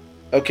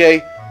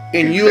 okay,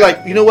 and you like,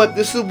 you know what,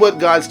 this is what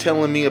God's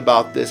telling me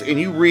about this, and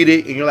you read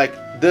it and you're like,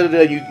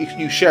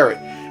 you share it,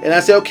 and I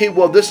say, okay,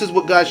 well, this is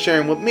what God's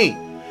sharing with me.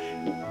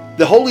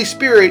 The Holy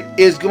Spirit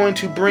is going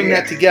to bring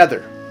that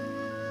together,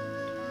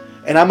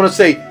 and I'm going to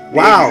say,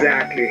 wow,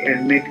 Exactly,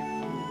 and make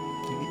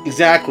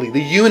exactly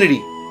the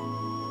unity.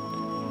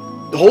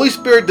 The Holy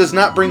Spirit does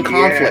not bring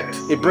conflict.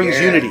 It brings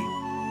unity.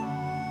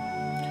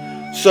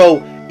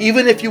 So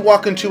even if you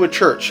walk into a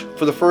church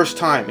for the first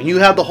time and you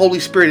have the Holy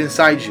Spirit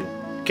inside you,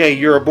 okay,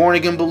 you're a born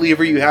again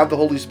believer, you have the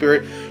Holy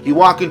Spirit, you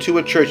walk into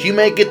a church, you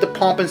may get the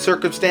pomp and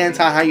circumstance,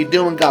 how you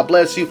doing, God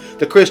bless you,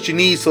 the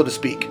Christianese, so to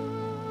speak.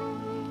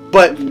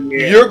 But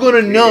you're going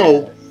to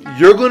know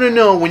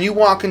when you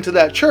walk into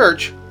that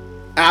church,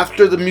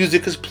 after the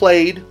music is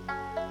played,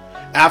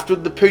 after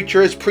the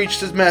preacher has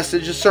preached his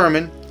message, his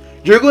sermon,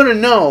 you're going to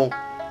know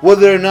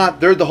whether or not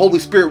the Holy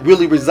Spirit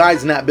really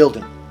resides in that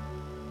building.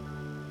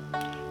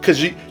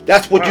 Because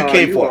that's what you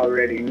came for. You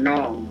already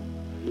know.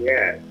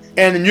 Yes.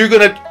 And then you're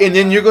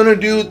gonna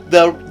do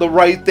the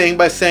right thing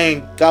by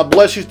saying, God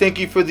bless you, thank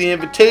you for the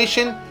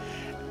invitation.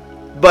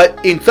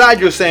 But inside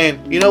you're saying,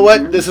 you know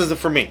what, this isn't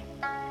for me.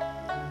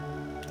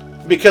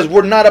 Because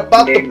we're not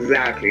about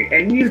exactly.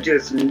 And you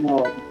just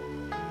know.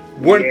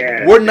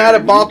 We're not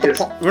about the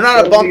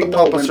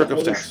pomp and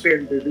circumstance.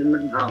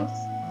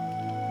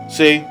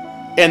 See,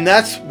 and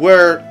that's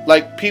where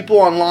like people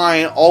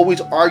online always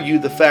argue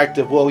the fact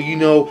of, well, you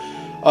know,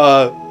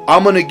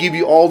 I'm going to give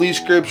you all these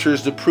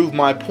scriptures to prove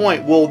my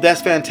point. Well,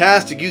 that's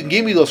fantastic. You can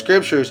give me those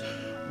scriptures,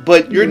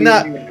 but you're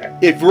not.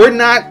 If we're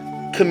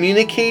not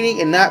communicating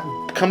and not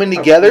coming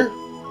together,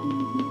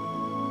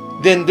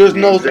 then there's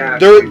no.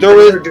 There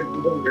is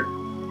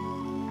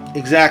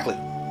exactly.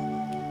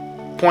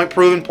 Point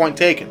proven. Point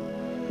taken.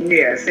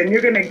 Yes, and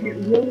you're gonna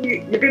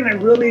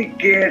really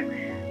get.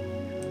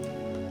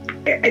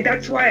 And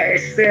that's why I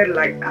said,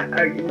 like,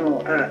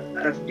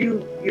 a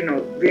few,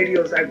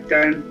 videos I've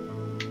done.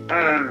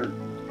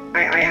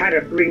 I had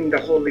to bring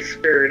the Holy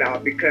Spirit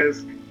out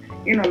because,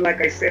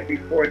 like I said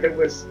before, there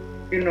was,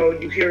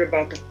 you hear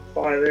about the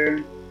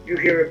Father, you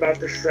hear about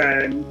the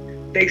Son,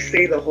 they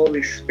say the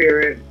Holy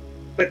Spirit,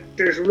 but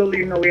there's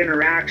really no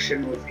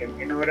interaction with him.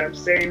 You know what I'm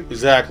saying?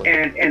 Exactly.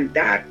 And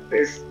that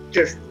is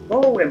just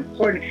so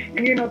important.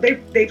 And you know,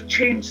 they've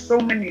changed so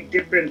many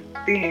different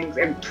things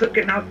and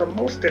taken out the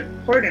most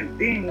important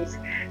things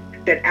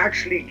that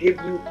actually give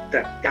you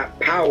that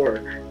power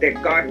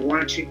that God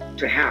wants you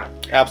to have.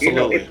 Absolutely. You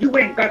know, if you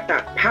ain't got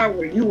that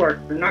power, you are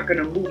not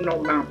gonna move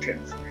no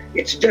mountains.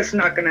 It's just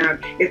not gonna have.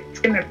 It's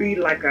gonna be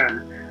like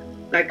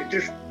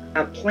just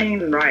a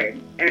plane ride,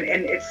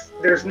 and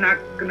there's not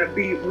gonna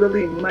be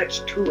really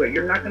much to it.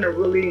 You're not gonna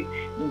really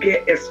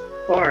get as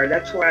far.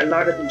 That's why a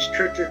lot of these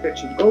churches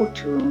that you go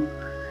to,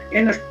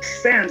 in a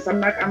sense,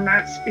 I'm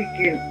not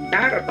speaking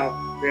bad about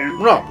them.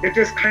 No. They're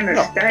just kind of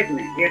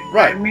stagnant. You know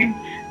what I mean?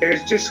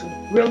 There's just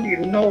really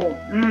no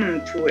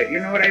to it.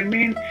 You know what I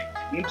mean?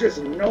 You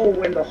just know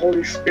when the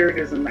Holy Spirit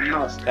is in the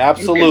house.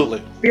 Absolutely.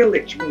 You can feel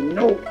it. You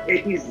know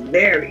that He's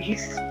there.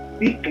 He's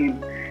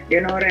speaking.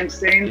 You know what I'm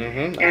saying?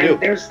 Mm-hmm, and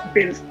there's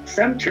been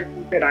some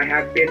churches that I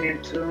have been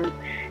into,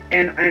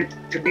 and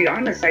to be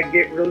honest, I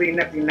get really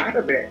nothing out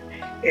of it.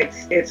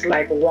 It's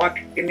like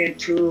walking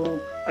into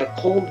a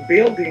cold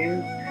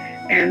building,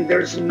 and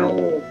there's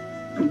no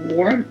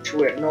warmth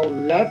to it, no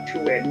love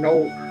to it,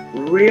 no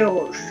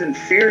real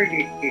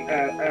sincerity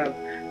of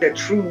the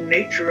true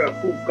nature of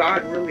who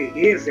God really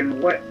is and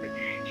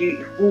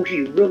who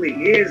He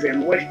really is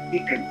and what He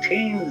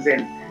contains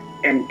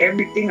and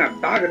everything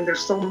about Him.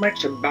 There's so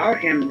much about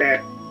Him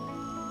that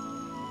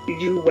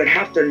you would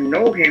have to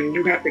know Him.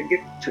 You have to get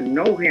to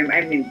know Him.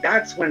 I mean,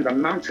 that's when the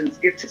mountains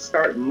get to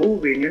start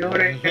moving. You know what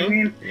I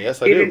mean?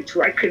 Yes, I do.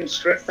 I couldn't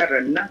stress that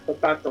enough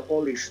about the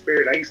Holy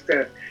Spirit. I used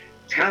to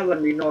tell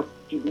them, you know, if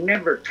you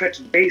never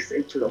touch base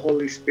into the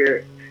Holy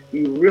Spirit,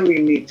 you really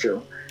need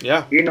to.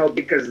 Yeah. You know,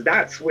 because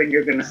that's when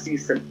you're going to see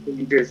some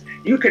changes.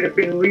 You could have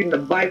been reading the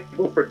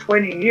Bible for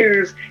 20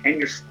 years and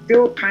you're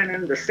still kind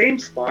of in the same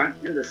spot,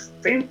 in the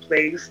same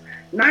place,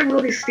 not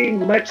really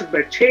seeing much of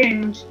a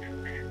change,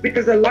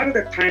 because a lot of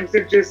the times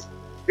they're just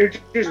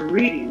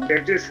reading. They're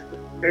just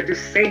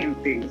saying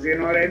things. You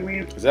know what I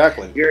mean?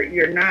 Exactly.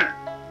 You're not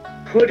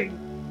putting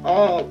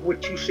all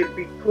what you should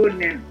be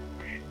putting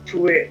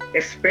into it,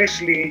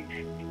 especially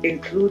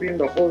including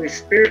the Holy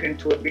Spirit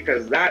into it,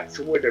 because that's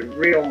where the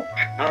real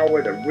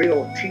power, the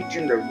real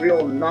teaching, the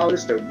real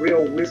knowledge, the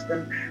real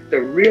wisdom, the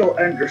real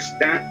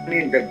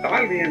understanding, the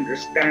godly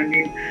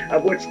understanding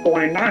of what's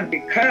going on.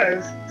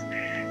 Because,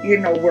 you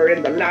know, we're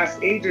in the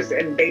last ages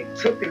and they've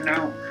taken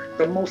out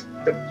the most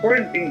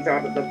important things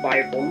out of the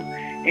Bible,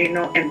 you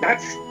know, and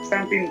that's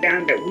something,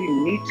 Dan, that we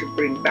need to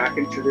bring back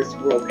into this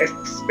world,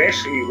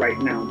 especially right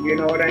now. You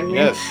know what I mean?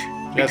 Yes,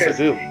 because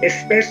I do.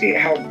 Especially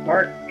how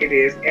dark it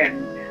is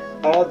and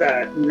all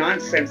the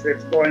nonsense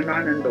that's going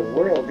on in the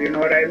world, you know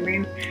what I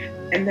mean?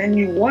 And then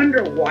you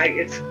wonder why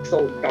it's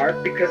so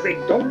dark, because they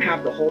don't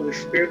have the Holy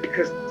Spirit,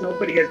 because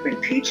nobody has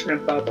been teaching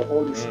about the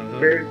Holy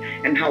Spirit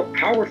and how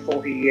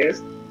powerful He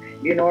is.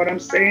 You know what I'm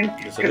saying?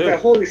 Yes, because the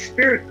Holy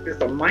Spirit is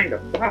the mind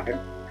of God.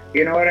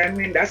 You know what I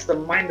mean? That's the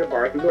mind of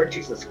our Lord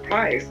Jesus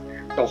Christ,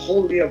 the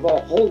Holy of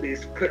all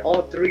holies. Put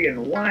all three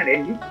in one,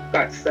 and you've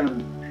got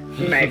some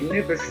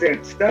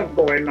magnificent stuff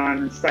going on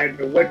inside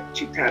of what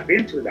you tap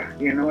into that.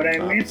 You know what I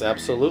mean?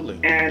 Absolutely.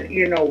 And,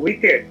 you know, we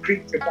could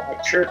preach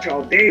about church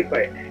all day,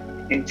 but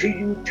until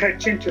you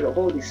touch into the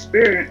Holy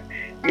Spirit,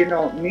 you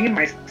know, me,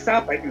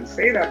 myself, I can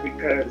say that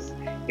because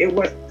it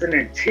wasn't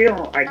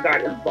until I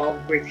got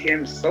involved with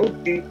Him so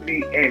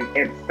deeply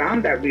and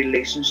found that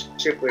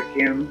relationship with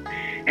Him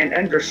and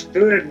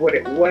understood what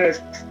it was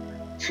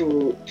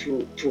to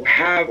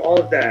have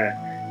all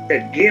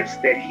the gifts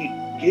that He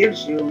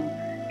gives you,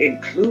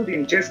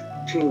 including just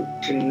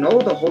to know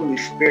the Holy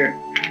Spirit.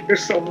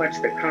 There's so much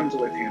that comes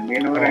with Him. You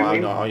know what I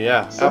mean? Oh,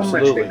 yeah, so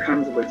absolutely. much that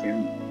comes with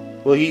Him.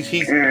 Well,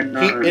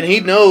 he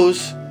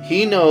knows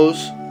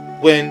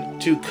when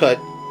to cut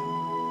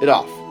it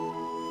off.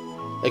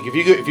 Like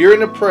if you're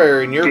in a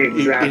prayer and you're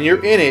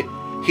in it,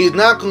 He's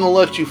not going to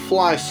let you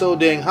fly so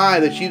dang high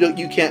that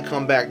you can't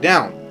come back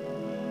down.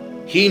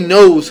 He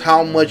knows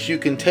how much you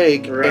can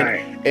take,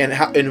 right,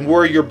 and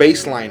where your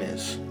baseline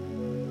is.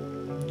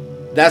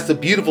 That's the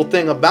beautiful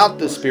thing about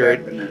the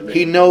Spirit. Definitely.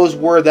 He knows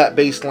where that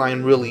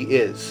baseline really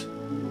is.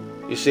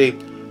 You see?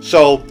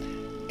 So,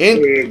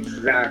 in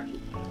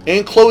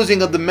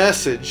closing of the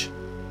message,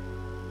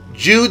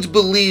 Jude's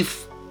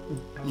belief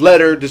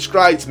letter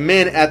describes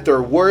men at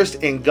their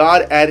worst and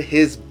God at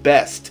His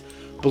best.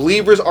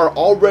 Believers are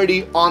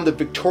already on the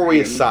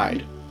victorious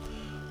side.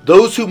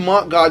 Those who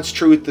mock God's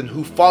truth and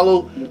who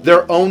follow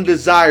their own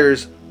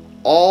desires,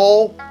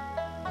 all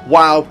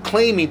while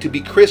claiming to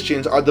be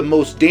Christians, are the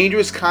most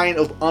dangerous kind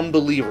of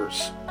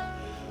unbelievers.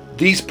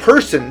 These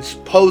persons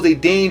pose a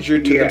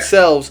danger to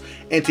themselves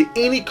and to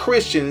any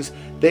Christians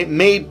they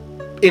may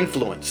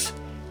influence.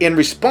 In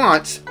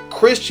response,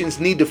 Christians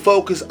need to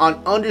focus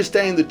on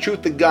understanding the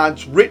truth of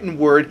God's written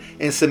word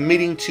and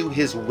submitting to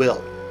His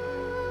will.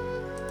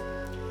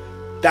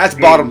 That's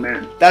bottom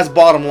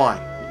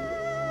line.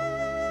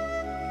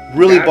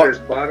 Really, that is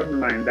bottom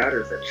line. That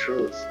is the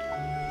truth.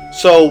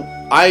 So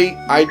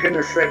I couldn't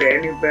have said it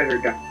any better.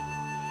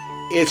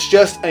 It's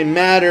just a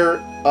matter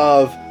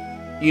of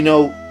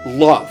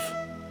love.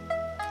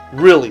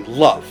 Really,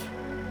 love.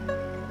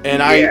 And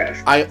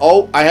Yes. I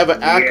have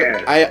an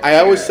acronym. Yes. I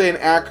always say an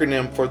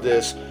acronym for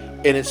this,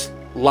 and it's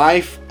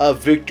life of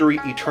victory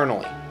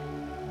eternally.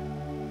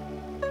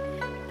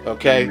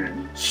 Okay?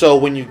 Amen. So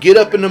when you get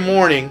up in the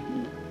morning,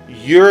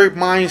 your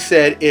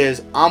mindset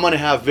is, I'm going to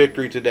have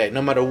victory today.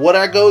 No matter what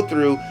I go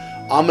through,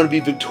 I'm going to be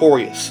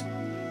victorious.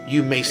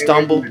 You may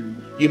stumble.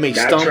 You may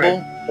That's stumble.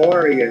 right.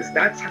 Glorious.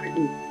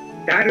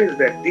 That is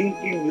the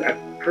thinking a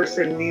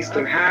person needs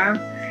to have.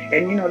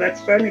 And that's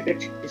funny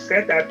that you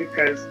said that,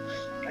 because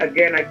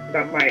again, I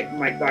got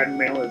my God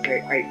mail as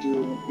I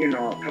do, a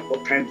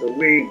couple times a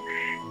week.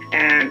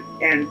 And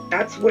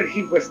that's what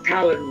he was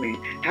telling me.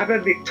 Have a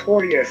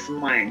victorious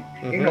mind.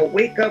 Mm-hmm.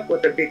 Wake up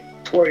with a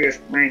victorious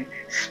mind.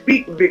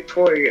 Speak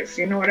victorious.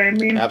 You know what I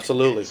mean?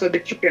 Absolutely. So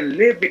that you can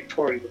live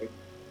victorious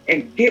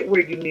and get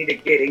where you need to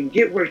get and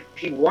get where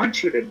he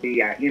wants you to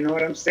be at. You know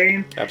what I'm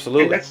saying?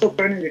 Absolutely. And that's so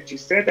funny that you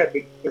said that,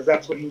 because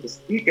that's what he was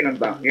speaking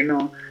about.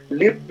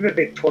 Live the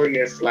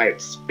victorious life.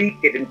 Speak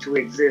it into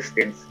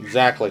existence.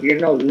 Exactly.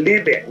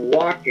 Live it,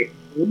 walk it,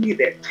 breathe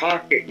it,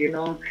 talk it,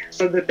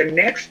 so that the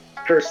next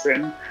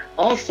person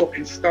also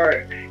can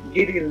start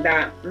getting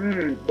that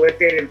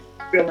with it and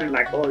feeling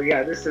like, oh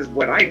yeah, this is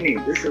what I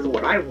need, this is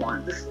what I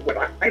want, this is what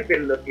I've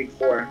been looking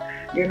for.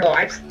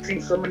 I've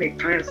seen so many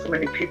times, so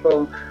many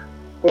people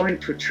going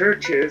to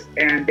churches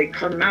and they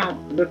come out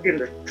looking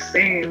the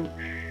same,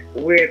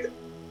 with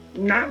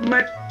not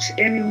much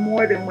any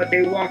more than what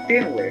they walked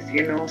in with,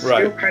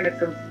 still kind of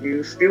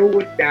confused, still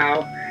with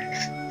doubt,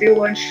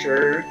 still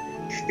unsure,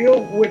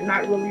 still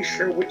not really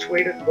sure which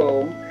way to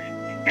go.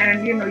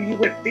 And you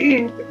would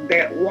think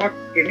that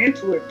walking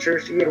into a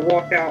church, you would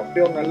walk out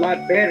feeling a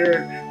lot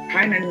better,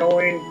 kind of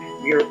knowing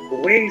your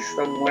ways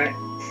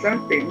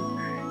something,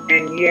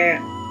 and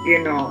yet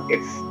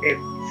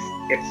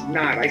it's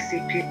not. I see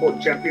people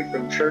jumping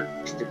from church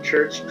to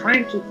church,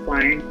 trying to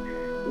find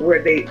where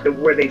they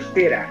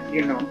fit at,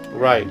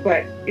 Right.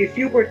 But if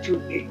you were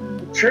to,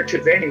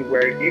 churches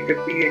anywhere, it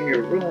could be in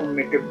your room,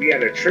 it could be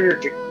at a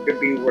church, it could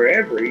be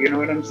wherever, you know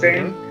what I'm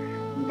saying?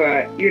 Mm-hmm.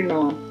 But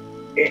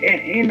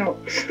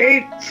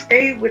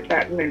stay with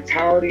that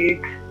mentality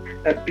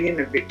of being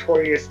a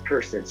victorious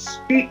person.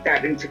 Speak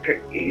that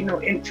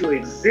into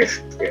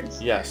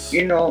existence. Yes.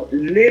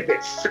 Live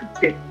it,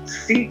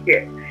 seek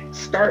it,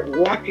 start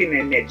walking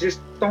in it.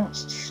 Just don't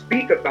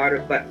speak about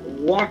it, but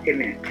walk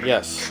in it.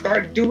 Yes.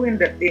 Start doing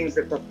the things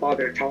that the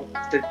Father tells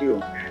us to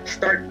do.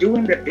 Start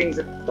doing the things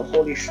that the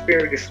Holy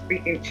Spirit is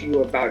speaking to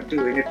you about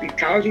doing. If He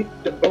tells you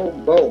to go,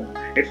 go.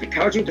 If He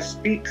tells you to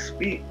speak,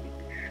 speak.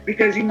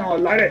 Because a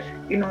lot of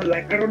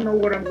I don't know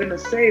what I'm gonna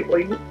say. Well,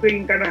 you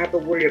ain't gonna have to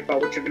worry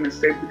about what you're gonna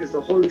say, because the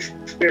Holy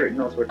Spirit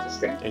knows what to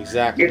say.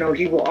 Exactly.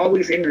 He will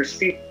always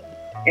intercede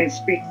and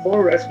speak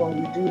for us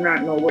when we do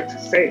not know what to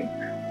say.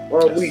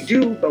 Or yes. We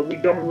do, but we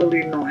don't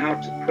really know how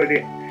to put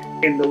it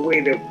in the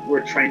way that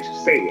we're trying to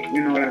say it.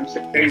 You know what I'm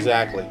saying?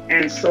 Exactly.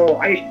 And so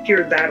I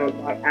hear that a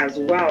lot as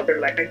well. They're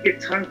like, I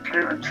get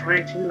tongue-tied. I'm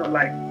trying to,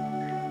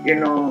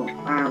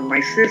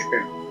 my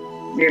sister,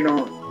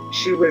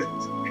 she was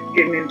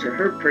getting into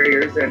her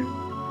prayers, and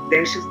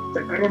then she's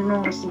like, I don't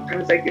know,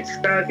 sometimes I get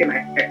stuck, and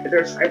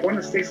I want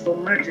to say so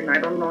much, and I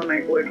don't know, and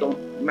I go, it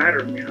don't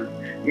matter, man.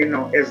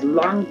 As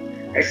long,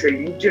 I say,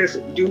 you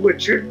just do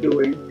what you're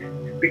doing,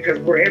 because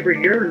wherever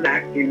you're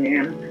lacking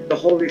in, the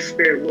Holy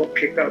Spirit will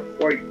pick up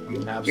for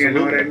you. Absolutely. You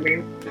know what I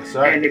mean? Yes,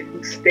 sir. And if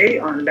you stay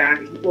on that,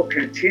 He will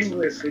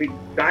continuously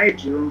guide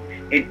you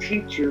and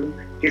teach you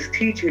His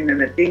teaching and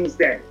the things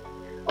that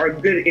are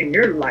good in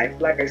your life.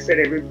 Like I said,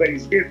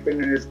 everybody's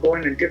different and is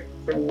going a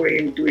different way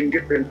and doing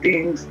different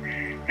things.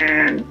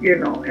 And,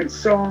 and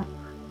so,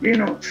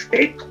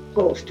 stay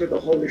close to the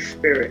Holy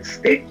Spirit.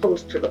 Stay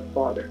close to the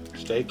Father.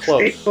 Stay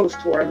close. Stay close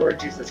to our Lord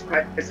Jesus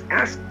Christ.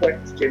 Ask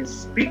questions.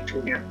 Speak to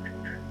Him.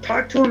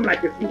 Talk to Him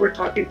like if you were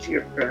talking to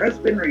your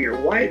husband or your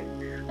wife,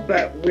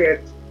 but with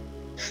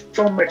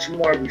so much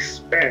more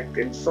respect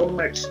and so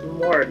much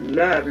more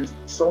love and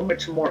so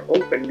much more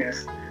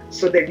openness,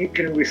 so that you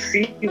can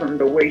receive Him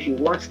the way He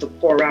wants to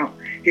pour out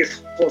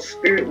His full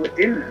Spirit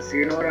within us.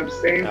 You know what I'm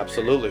saying?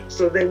 Absolutely.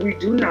 So that we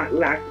do not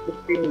lack the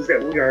things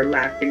that we are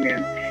lacking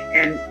in,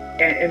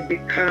 and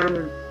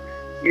become,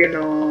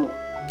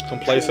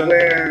 complacent.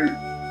 Where,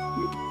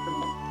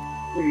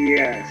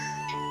 yes.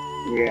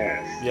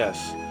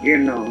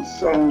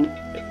 So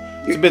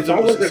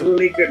that was a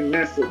really good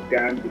message,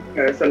 Dan,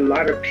 because a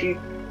lot of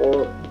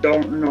people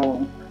don't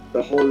know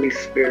the Holy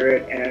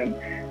Spirit, and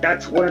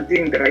that's one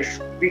thing that I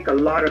speak a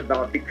lot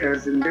about,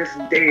 because in this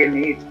day and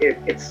age,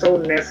 it's so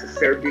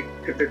necessary,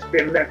 because it's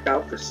been left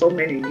out for so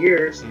many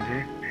years.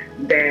 Mm-hmm.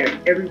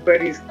 That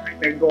everybody's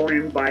kind of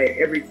going by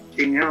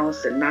everything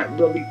else and not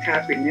really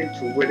tapping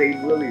into where they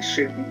really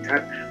should be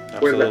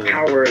tapping, where the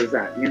power is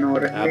at. You know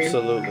what I mean?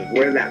 Absolutely.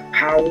 Where that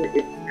power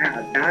is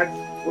at. That's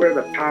where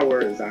the power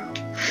is at.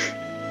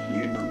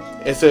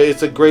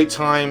 It's a great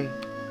time.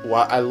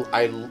 Well,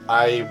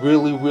 I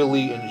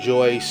really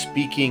enjoy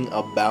speaking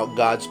about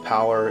God's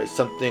power. It's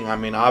something,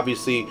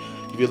 obviously,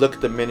 if you look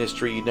at the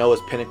ministry,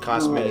 it's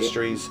Pentecost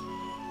Ministries.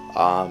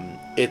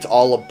 It's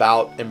all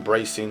about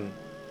embracing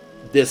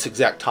this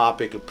exact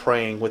topic of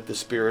praying with the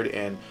Spirit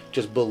and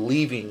just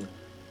believing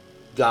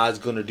God's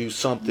going to do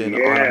something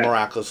on a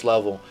miraculous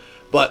level.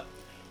 But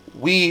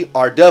we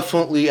are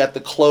definitely at the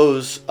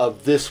close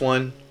of this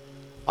one.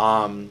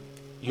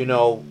 You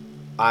know,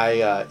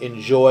 I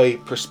enjoy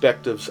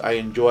perspectives. I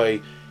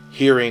enjoy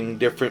hearing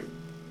different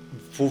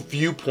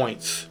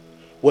viewpoints,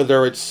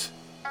 whether it's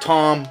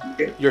Tom,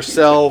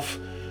 yourself,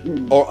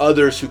 or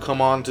others who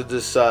come onto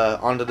this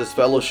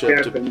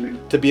fellowship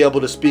to be able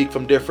to speak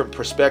from different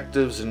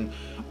perspectives and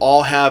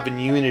all having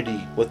unity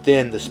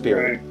within the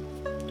Spirit. Right.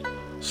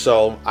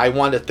 So I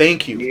want to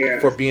thank you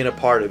for being a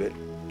part of it,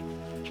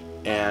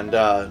 and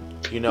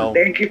you know,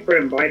 thank you for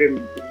inviting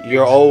me.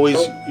 You're always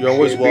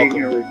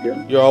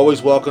welcome. You're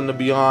always welcome to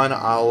be on.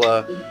 I'll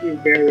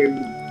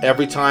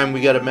every time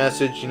we get a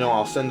message, you know,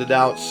 I'll send it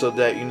out so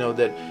that you know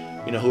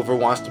whoever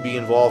wants to be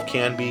involved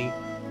can be.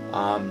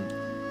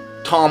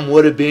 Tom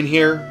would have been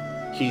here.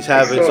 He's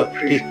having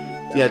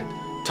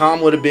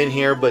Tom would have been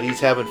here, but he's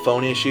having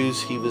phone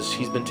issues.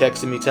 He's been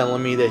texting me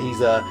telling me that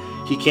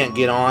he can't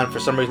get on for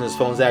some reason. His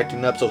phone's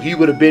acting up, so he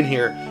would have been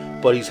here,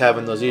 but he's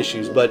having those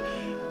issues. But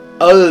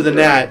other than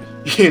that,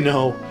 you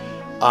know,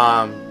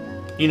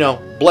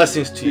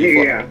 blessings to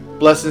you.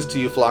 Blessings to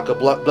you, Flocka.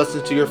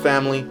 Blessings to your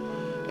family,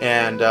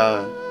 and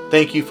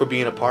thank you for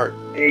being a part.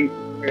 Thank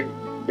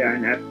you,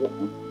 Dan.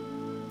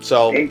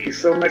 So thank you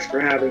so much for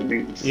having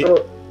me.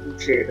 So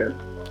appreciate it.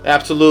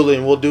 Absolutely,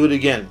 and we'll do it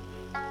again.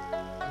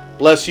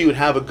 Bless you and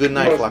have a good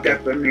night, Flocka.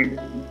 Definitely.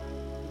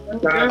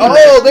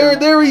 Oh,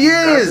 there he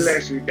is. God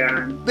bless you,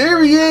 Don.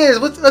 There he is.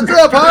 What's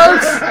up,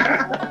 Hearts?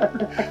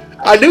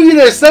 I knew you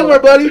there somewhere,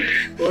 buddy.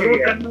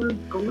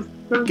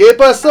 ¿Qué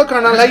pasó,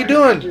 carnal? How you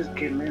doing? Just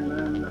kidding,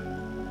 man.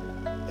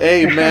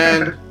 Hey,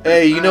 man.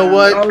 Hey, you know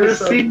what?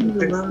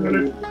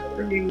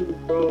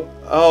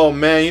 Oh,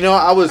 man. You know,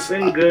 I was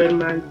been good,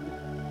 man.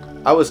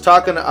 I was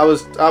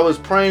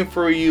praying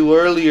for you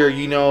earlier.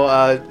 You know,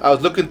 I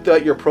was looking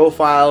at your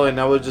profile and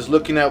I was just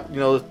looking at, you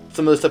know,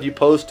 some of the stuff you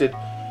posted.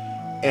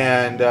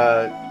 And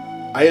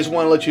I just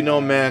want to let you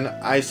know, man,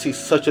 I see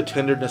such a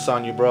tenderness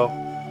on you, bro.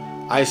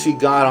 I see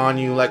God on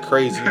you like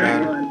crazy,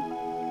 man.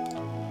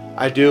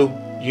 I do.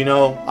 You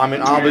know, I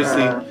mean,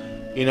 obviously,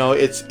 you know,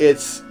 it's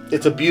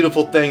a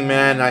beautiful thing,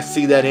 man. I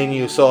see that in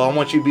you. So I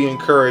want you to be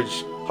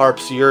encouraged,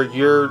 Harps.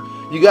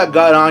 You got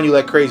God on you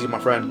like crazy, my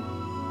friend.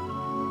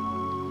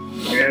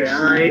 Yes,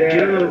 I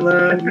do,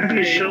 man. You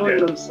be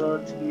showing them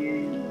so to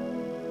me.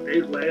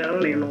 Big way. I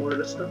don't even know where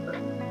to start.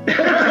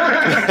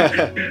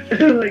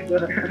 Like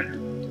that.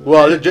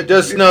 Well,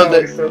 just know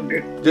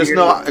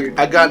that.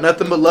 I got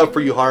nothing but love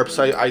for you, Harps.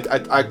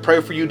 I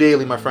pray for you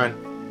daily, my friend.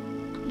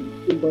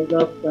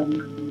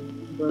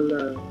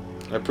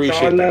 I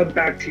appreciate it. All love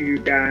back to you,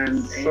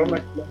 Dan. So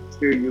much love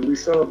to you. We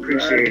so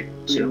appreciate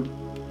you.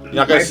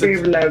 My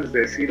babe loves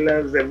this. He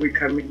loves that we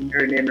come in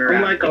here and interact.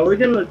 I'm like, are we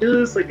gonna do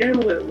this again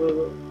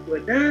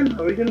with Dan?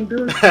 Are we gonna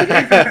do this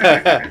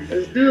again?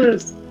 Let's do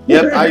this.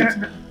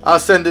 Yep, I'll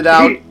send it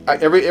out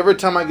every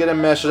time I get a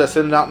message. I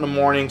send it out in the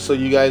morning so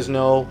you guys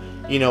know,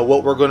 you know,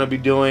 what we're going to be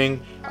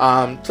doing.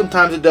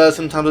 Sometimes it does,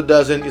 sometimes it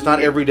doesn't. It's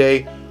not every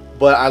day,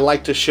 but I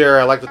like to share.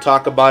 I like to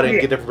talk about it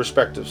and get different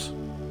perspectives.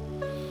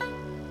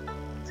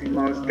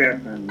 Most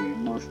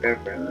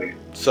definitely.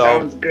 So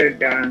sounds good,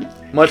 Don.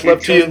 Much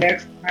love to you.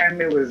 Next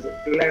time, it was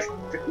blessed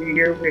to be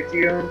here with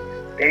you.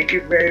 Thank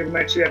you very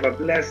much. You have a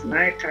blessed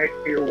night. Type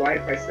to your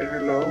wife. I said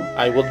hello.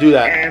 I will do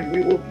that. And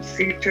we will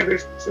see each other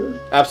soon.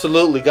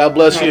 Absolutely. God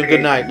bless you and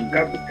good night.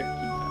 God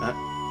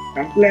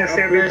bless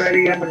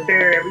everybody out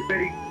there.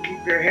 Everybody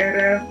keep your head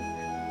up.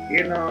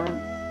 You know,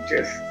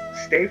 just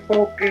stay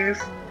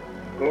focused.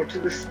 Go to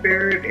the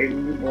Spirit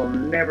and you will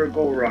never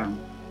go wrong.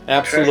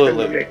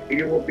 Absolutely.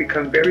 You will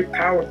become very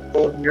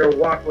powerful in your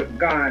walk with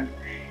God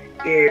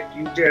if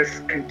you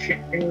just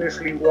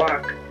continuously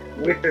walk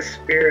with the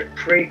Spirit.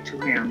 Pray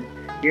to Him.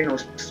 You know,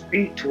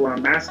 speak to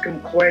Him, ask Him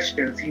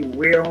questions. He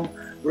will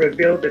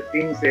reveal the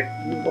things that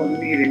you will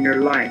need in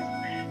your life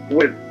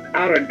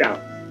without a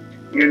doubt.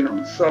 You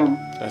know, so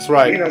that's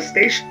right. You know,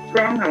 stay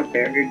strong out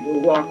there in your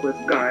walk with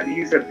God.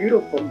 He's a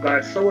beautiful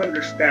God, so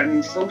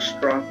understanding, so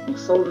strong,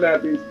 so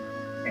loving,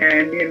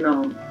 and you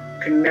know,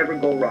 can never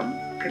go wrong.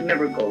 Can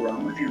never go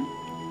wrong with Him.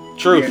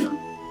 Truth. You know?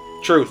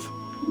 Truth.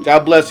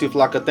 God bless you,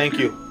 Flocka. Thank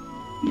you.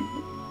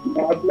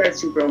 God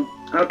bless you, bro.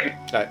 Okay.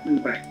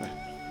 Right. Bye.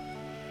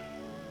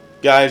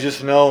 Guys,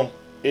 just know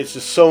it's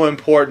just so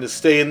important to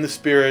stay in the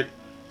Spirit,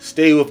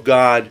 stay with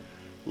God,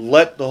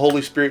 let the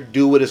Holy Spirit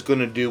do what it's going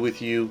to do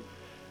with you.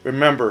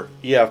 Remember,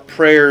 you have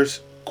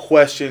prayers,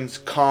 questions,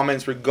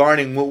 comments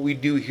regarding what we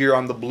do here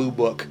on the Blue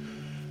Book.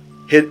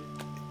 Hit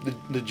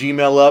the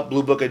Gmail up,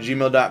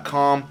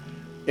 bluebook@gmail.com.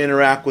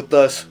 Interact with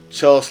us.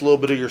 Tell us a little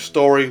bit of your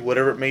story,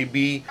 whatever it may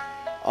be.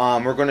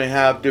 We're going to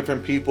have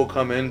different people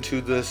come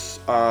into this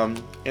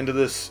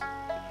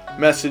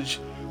message.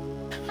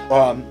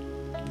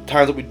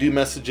 Times that we do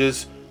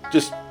messages,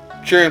 just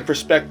sharing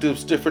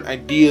perspectives, different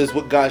ideas,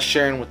 what God's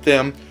sharing with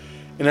them,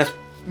 and that's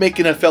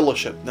making a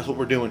fellowship. That's what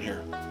we're doing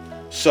here.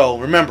 So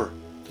remember,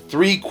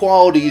 3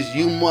 qualities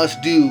you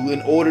must do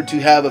in order to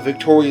have a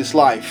victorious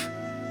life.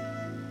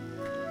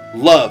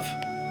 Love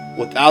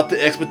without the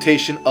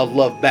expectation of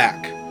love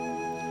back.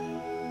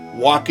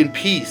 Walk in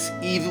peace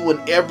even when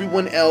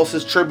everyone else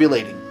is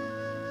tribulating.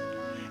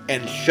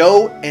 And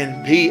show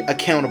and be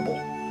accountable,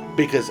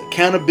 because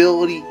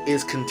accountability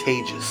is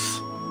contagious.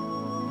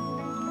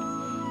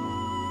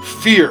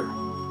 Fear,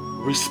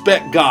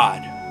 respect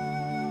God.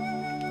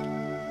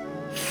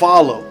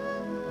 Follow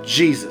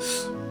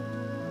Jesus.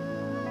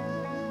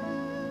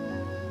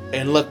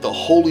 And let the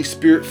Holy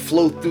Spirit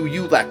flow through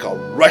you like a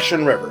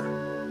rushing river.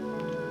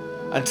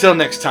 Until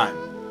next time.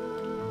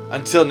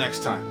 Until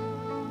next time.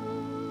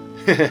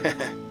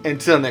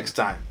 Until next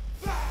time.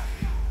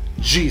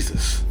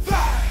 Jesus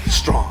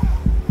strong.